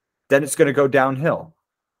 then it's going to go downhill.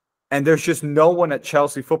 And there's just no one at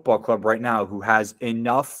Chelsea Football Club right now who has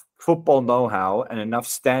enough football know-how and enough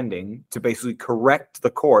standing to basically correct the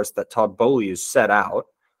course that Todd Bowley has set out.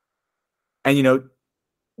 And,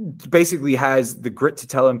 basically has the grit to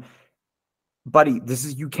tell him, buddy,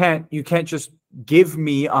 you can't just give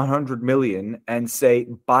me 100 million and say,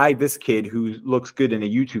 buy this kid who looks good in a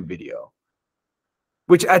YouTube video.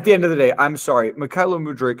 Which at the end of the day, I'm sorry, Mykhailo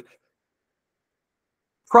Mudryk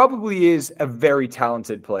probably is a very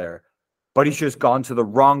talented player, but he's just gone to the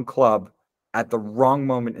wrong club at the wrong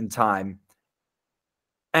moment in time,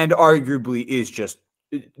 and arguably is just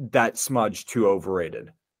that smudge too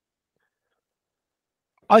overrated.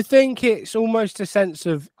 I think it's almost a sense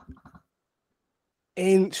of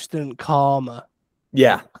instant karma.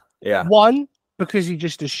 Yeah. One, because he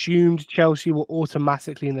just assumed Chelsea were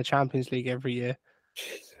automatically in the Champions League every year,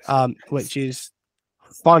 which is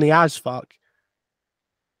funny as fuck.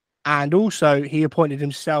 And also, he appointed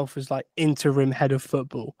himself as like interim head of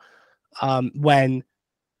football when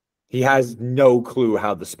he has no clue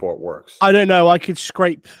how the sport works. I don't know. I could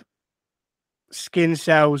scrape skin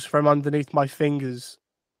cells from underneath my fingers.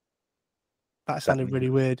 That sounded really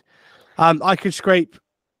weird. I could scrape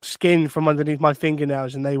skin from underneath my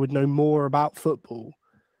fingernails and they would know more about football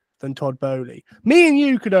than Todd Boehly. Me and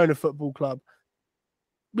you could own a football club.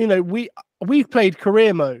 You know, we've played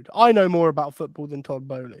career mode. I know more about football than Todd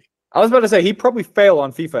Boehly. I was about to say, he'd probably fail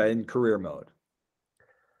on FIFA in career mode.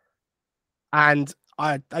 And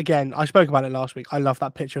I spoke about it last week. I love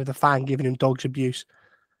that picture of the fan giving him dogs abuse.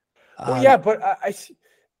 Well, yeah, but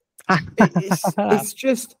it's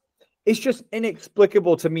just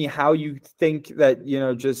inexplicable to me how you think that, you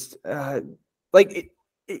know, just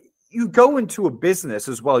you go into a business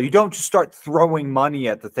as well. You don't just start throwing money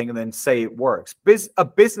at the thing and then say it works. A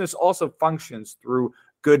business also functions through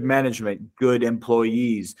good management, good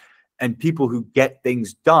employees, and people who get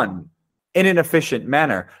things done in an efficient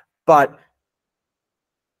manner. But,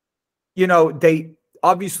 you know,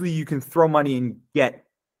 obviously you can throw money and get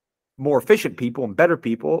more efficient people and better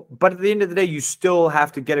people, but at the end of the day, you still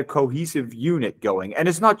have to get a cohesive unit going. And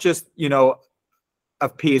it's not just, you know, a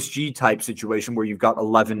PSG type situation where you've got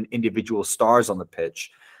 11 individual stars on the pitch.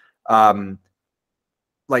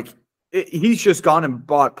 He's just gone and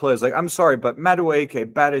bought players. Like, I'm sorry, but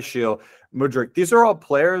Madueke, Badiashile, Mudryk, these are all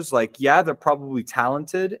players, like, yeah, they're probably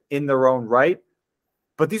talented in their own right,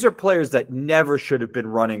 but these are players that never should have been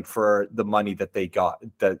running for the money that they got,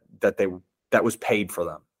 that was paid for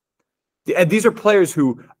them. And these are players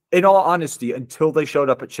who, in all honesty, until they showed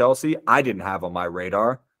up at Chelsea, I didn't have on my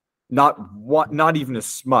radar. Not even a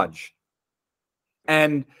smudge.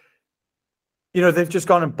 And, you know, they've just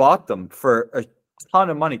gone and bought them for a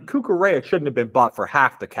ton of money. Cucurella shouldn't have been bought for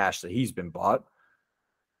half the cash that he's been bought.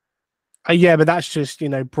 Yeah, but that's just, you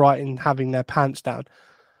know, Brighton having their pants down.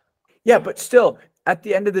 Yeah, but still, at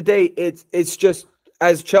the end of the day, it's just,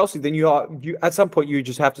 as Chelsea, then you at some point you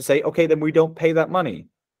just have to say, okay, then we don't pay that money.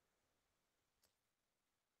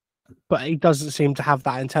 But he doesn't seem to have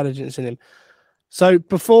that intelligence in him. So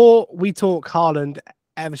before we talk Haaland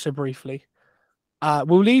ever so briefly,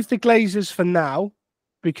 we'll leave the Glazers for now,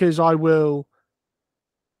 because I will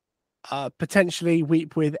potentially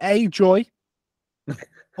weep with A, joy,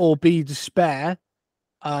 or B, despair,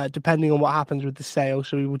 depending on what happens with the sale.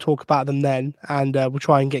 So we will talk about them then, and we'll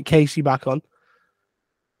try and get Casey back on.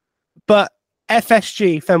 But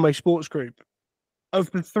FSG, Fenway Sports Group, of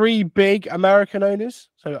the three big American owners,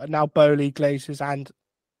 so now Boehly, Glazers, and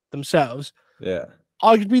themselves, yeah,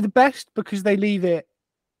 arguably the best, because they leave the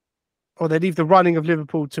running of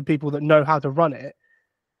Liverpool to people that know how to run it,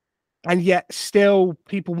 and yet still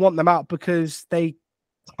people want them out because they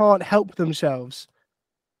can't help themselves.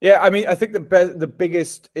 Yeah, I mean, I think the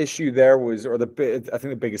biggest issue there was, I think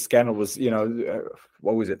the biggest scandal was, you know,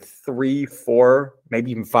 what was it, 3, 4,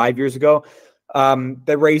 maybe even 5 years ago?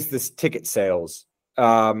 They raised this ticket sales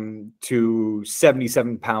to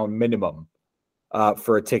 £77 minimum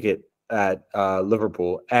for a ticket at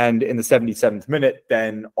Liverpool. And in the 77th minute,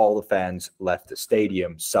 then all the fans left the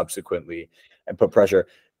stadium subsequently and put pressure.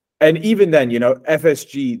 And even then, you know,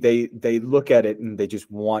 FSG, they look at it and they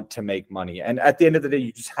just want to make money. And at the end of the day,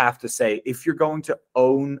 you just have to say, if you're going to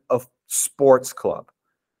own a sports club,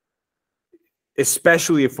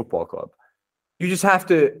 especially a football club, you just have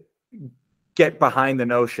to get behind the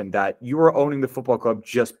notion that you are owning the football club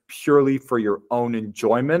just purely for your own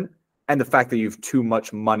enjoyment and the fact that you have too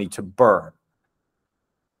much money to burn.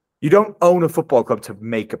 You don't own a football club to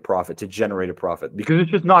make a profit, to generate a profit, because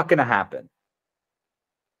it's just not going to happen.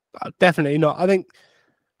 Definitely not. I think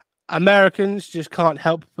Americans just can't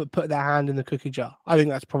help but put their hand in the cookie jar. I think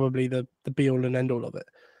that's probably the be all and end all of it.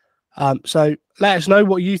 So let us know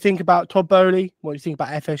what you think about Todd Boehly, what you think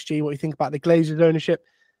about FSG, what you think about the Glazers ownership.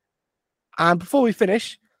 And before we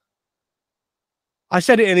finish, I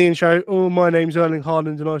said it in the intro, my name's Erling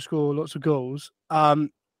Haaland and I score lots of goals.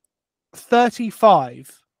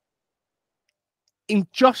 35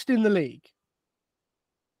 just in the league.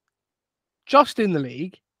 Just in the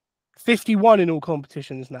league. 51 in all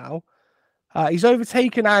competitions now. He's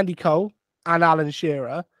overtaken Andy Cole and Alan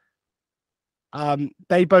Shearer.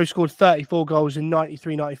 They both scored 34 goals in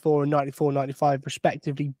 93-94 and 94-95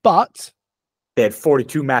 respectively, but they had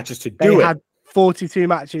 42 matches to do it. They had 42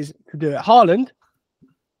 matches to do it. Haaland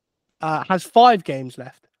has 5 games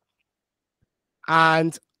left.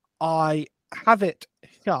 And I have it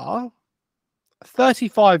here.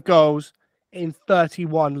 35 goals in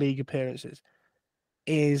 31 league appearances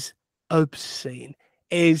is obscene,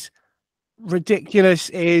 is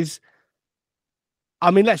ridiculous, let's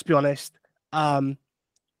be honest,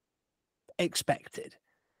 expected.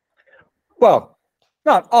 Well,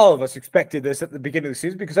 not all of us expected this at the beginning of the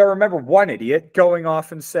season, because I remember one idiot going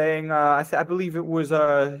off and saying, I believe it was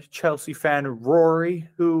a Chelsea fan, Rory,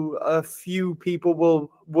 who a few people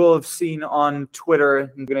will have seen on Twitter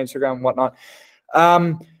and Instagram and whatnot.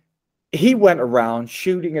 He went around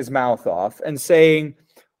shooting his mouth off and saying,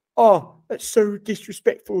 "Oh, that's so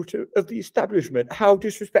disrespectful of the establishment. How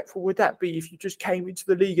disrespectful would that be if you just came into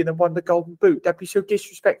the league and then won the Golden Boot? That'd be so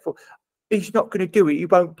disrespectful. He's not going to do it. He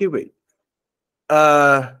won't do it."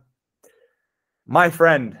 My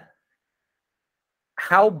friend,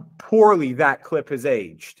 how poorly that clip has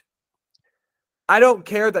aged. I don't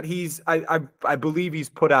care that I believe he's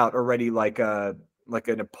put out already like an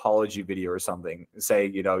apology video or something,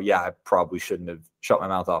 saying, I probably shouldn't have shut my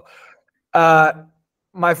mouth off.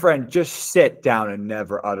 My friend, just sit down and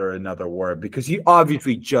never utter another word, because you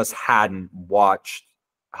obviously just hadn't watched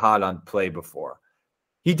Haaland play before.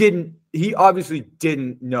 He obviously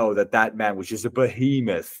didn't know that man was just a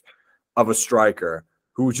behemoth of a striker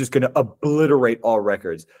who was just going to obliterate all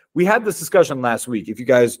records. We had this discussion last week. If you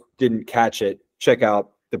guys didn't catch it, check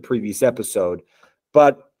out the previous episode.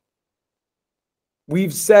 But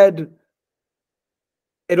we've said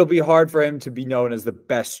it'll be hard for him to be known as the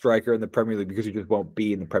best striker in the Premier League, because he just won't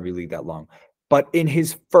be in the Premier League that long. But in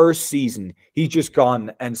his first season, he's just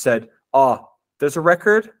gone and said, "Oh, there's a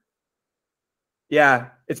record? Yeah,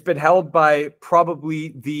 it's been held by probably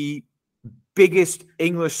the biggest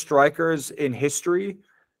English strikers in history.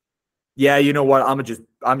 Yeah, you know what? I'm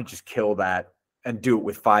gonna just kill that and do it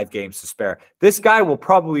with 5 games to spare." This guy will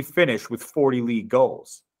probably finish with 40 league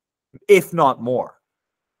goals, if not more.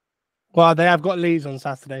 Well, they have got Leeds on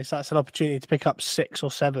Saturday, so that's an opportunity to pick up 6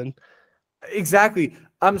 or 7. Exactly.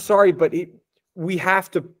 I'm sorry, but you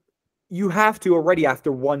have to already,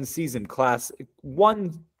 after one season, class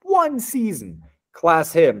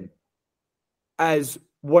him as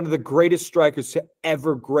one of the greatest strikers to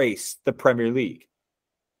ever grace the Premier League,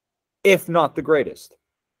 if not the greatest.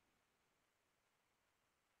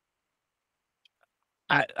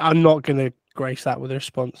 I'm not going to grace that with a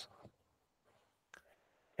response.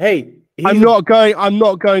 Hey, I'm not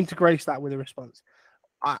going to grace that with a response.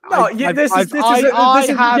 This isn't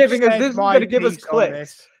going to give us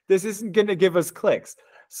clicks. This isn't going to give us clicks.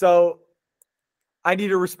 So I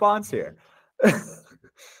need a response here.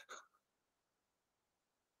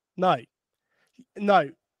 No.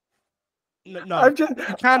 You cannot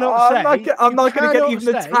say. I'm not going to get even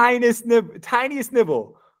the tiniest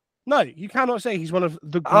nibble. No, you cannot say he's one of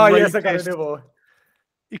the greatest. Oh, yes, I got a nibble.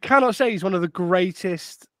 You cannot say he's one of the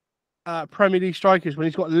greatest Premier League strikers when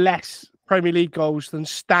he's got less Premier League goals than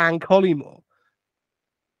Stan Collymore.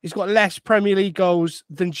 He's got less Premier League goals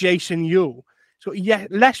than Jason Ewell. He's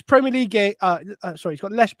got less Premier League. He's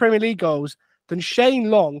got less Premier League goals than Shane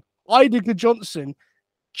Long, Idiger Johnson,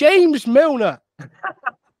 James Milner.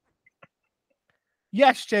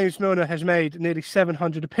 Yes, James Milner has made nearly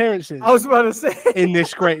 700 appearances. I was about to say in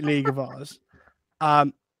this great league of ours.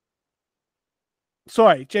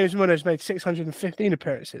 James Milner has made 615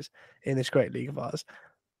 appearances in this great league of ours.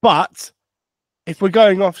 But if we're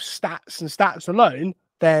going off stats alone,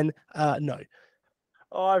 then no.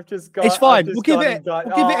 Oh, it's fine. We'll give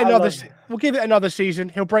it another season.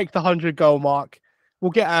 He'll break the 100-goal mark.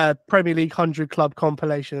 We'll get a Premier League 100 club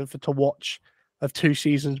compilation to watch of 2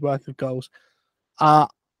 seasons worth of goals. I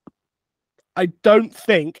don't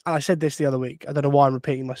think, and I said this the other week, I don't know why I'm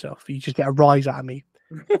repeating myself. You just get a rise out of me.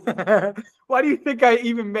 Why do you think I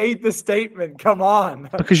even made the statement? Come on.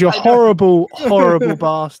 Because you're a horrible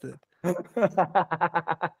bastard.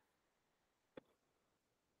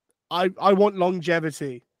 I want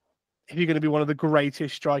longevity if you're going to be one of the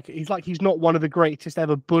greatest strikers. He's not one of the greatest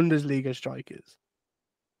ever Bundesliga strikers.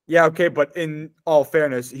 Yeah, okay, but in all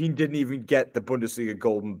fairness, he didn't even get the Bundesliga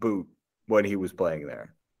Golden Boot when he was playing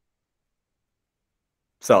there.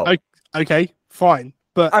 So okay, fine.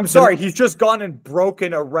 But I'm sorry, he's just gone and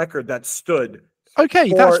broken a record that stood for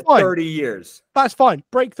that's fine. 30 years. That's fine.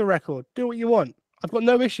 Break the record. Do what you want. I've got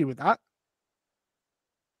no issue with that.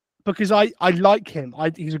 Because I like him.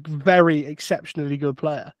 He's a very exceptionally good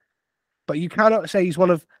player. But you cannot say he's one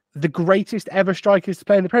of the greatest ever strikers to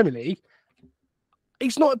play in the Premier League.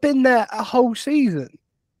 He's not been there a whole season.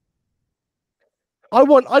 I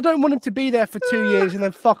don't want him to be there for 2 years and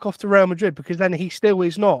then fuck off to Real Madrid, because then he still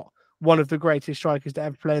is not one of the greatest strikers to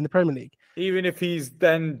ever play in the Premier League. Even if he's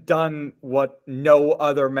then done what no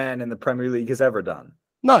other man in the Premier League has ever done.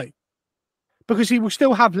 No, because he will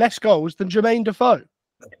still have less goals than Jermaine Defoe.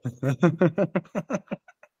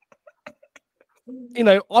 You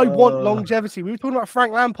know, I want longevity. We were talking about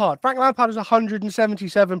Frank Lampard. Frank Lampard has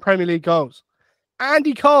 177 Premier League goals.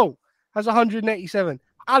 Andy Cole has 187.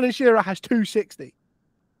 Alan Shearer has 260.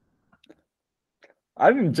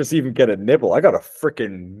 I didn't just even get a nibble. I got a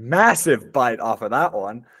freaking massive bite off of that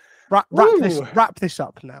one. Wrap this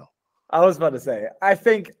up now. I was about to say, I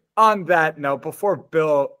think on that note, before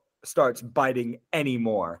Bill starts biting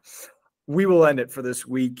anymore, we will end it for this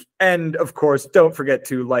week. And of course, don't forget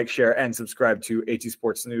to like, share, and subscribe to AT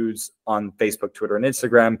Sports News on Facebook, Twitter, and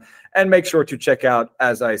Instagram. And make sure to check out,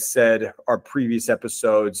 as I said, our previous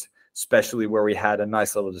episodes, especially where we had a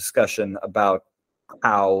nice little discussion about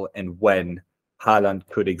how and when Haaland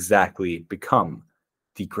could exactly become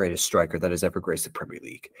the greatest striker that has ever graced the Premier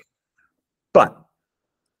League. But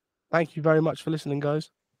thank you very much for listening,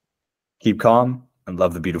 guys. Keep calm and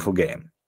love the beautiful game.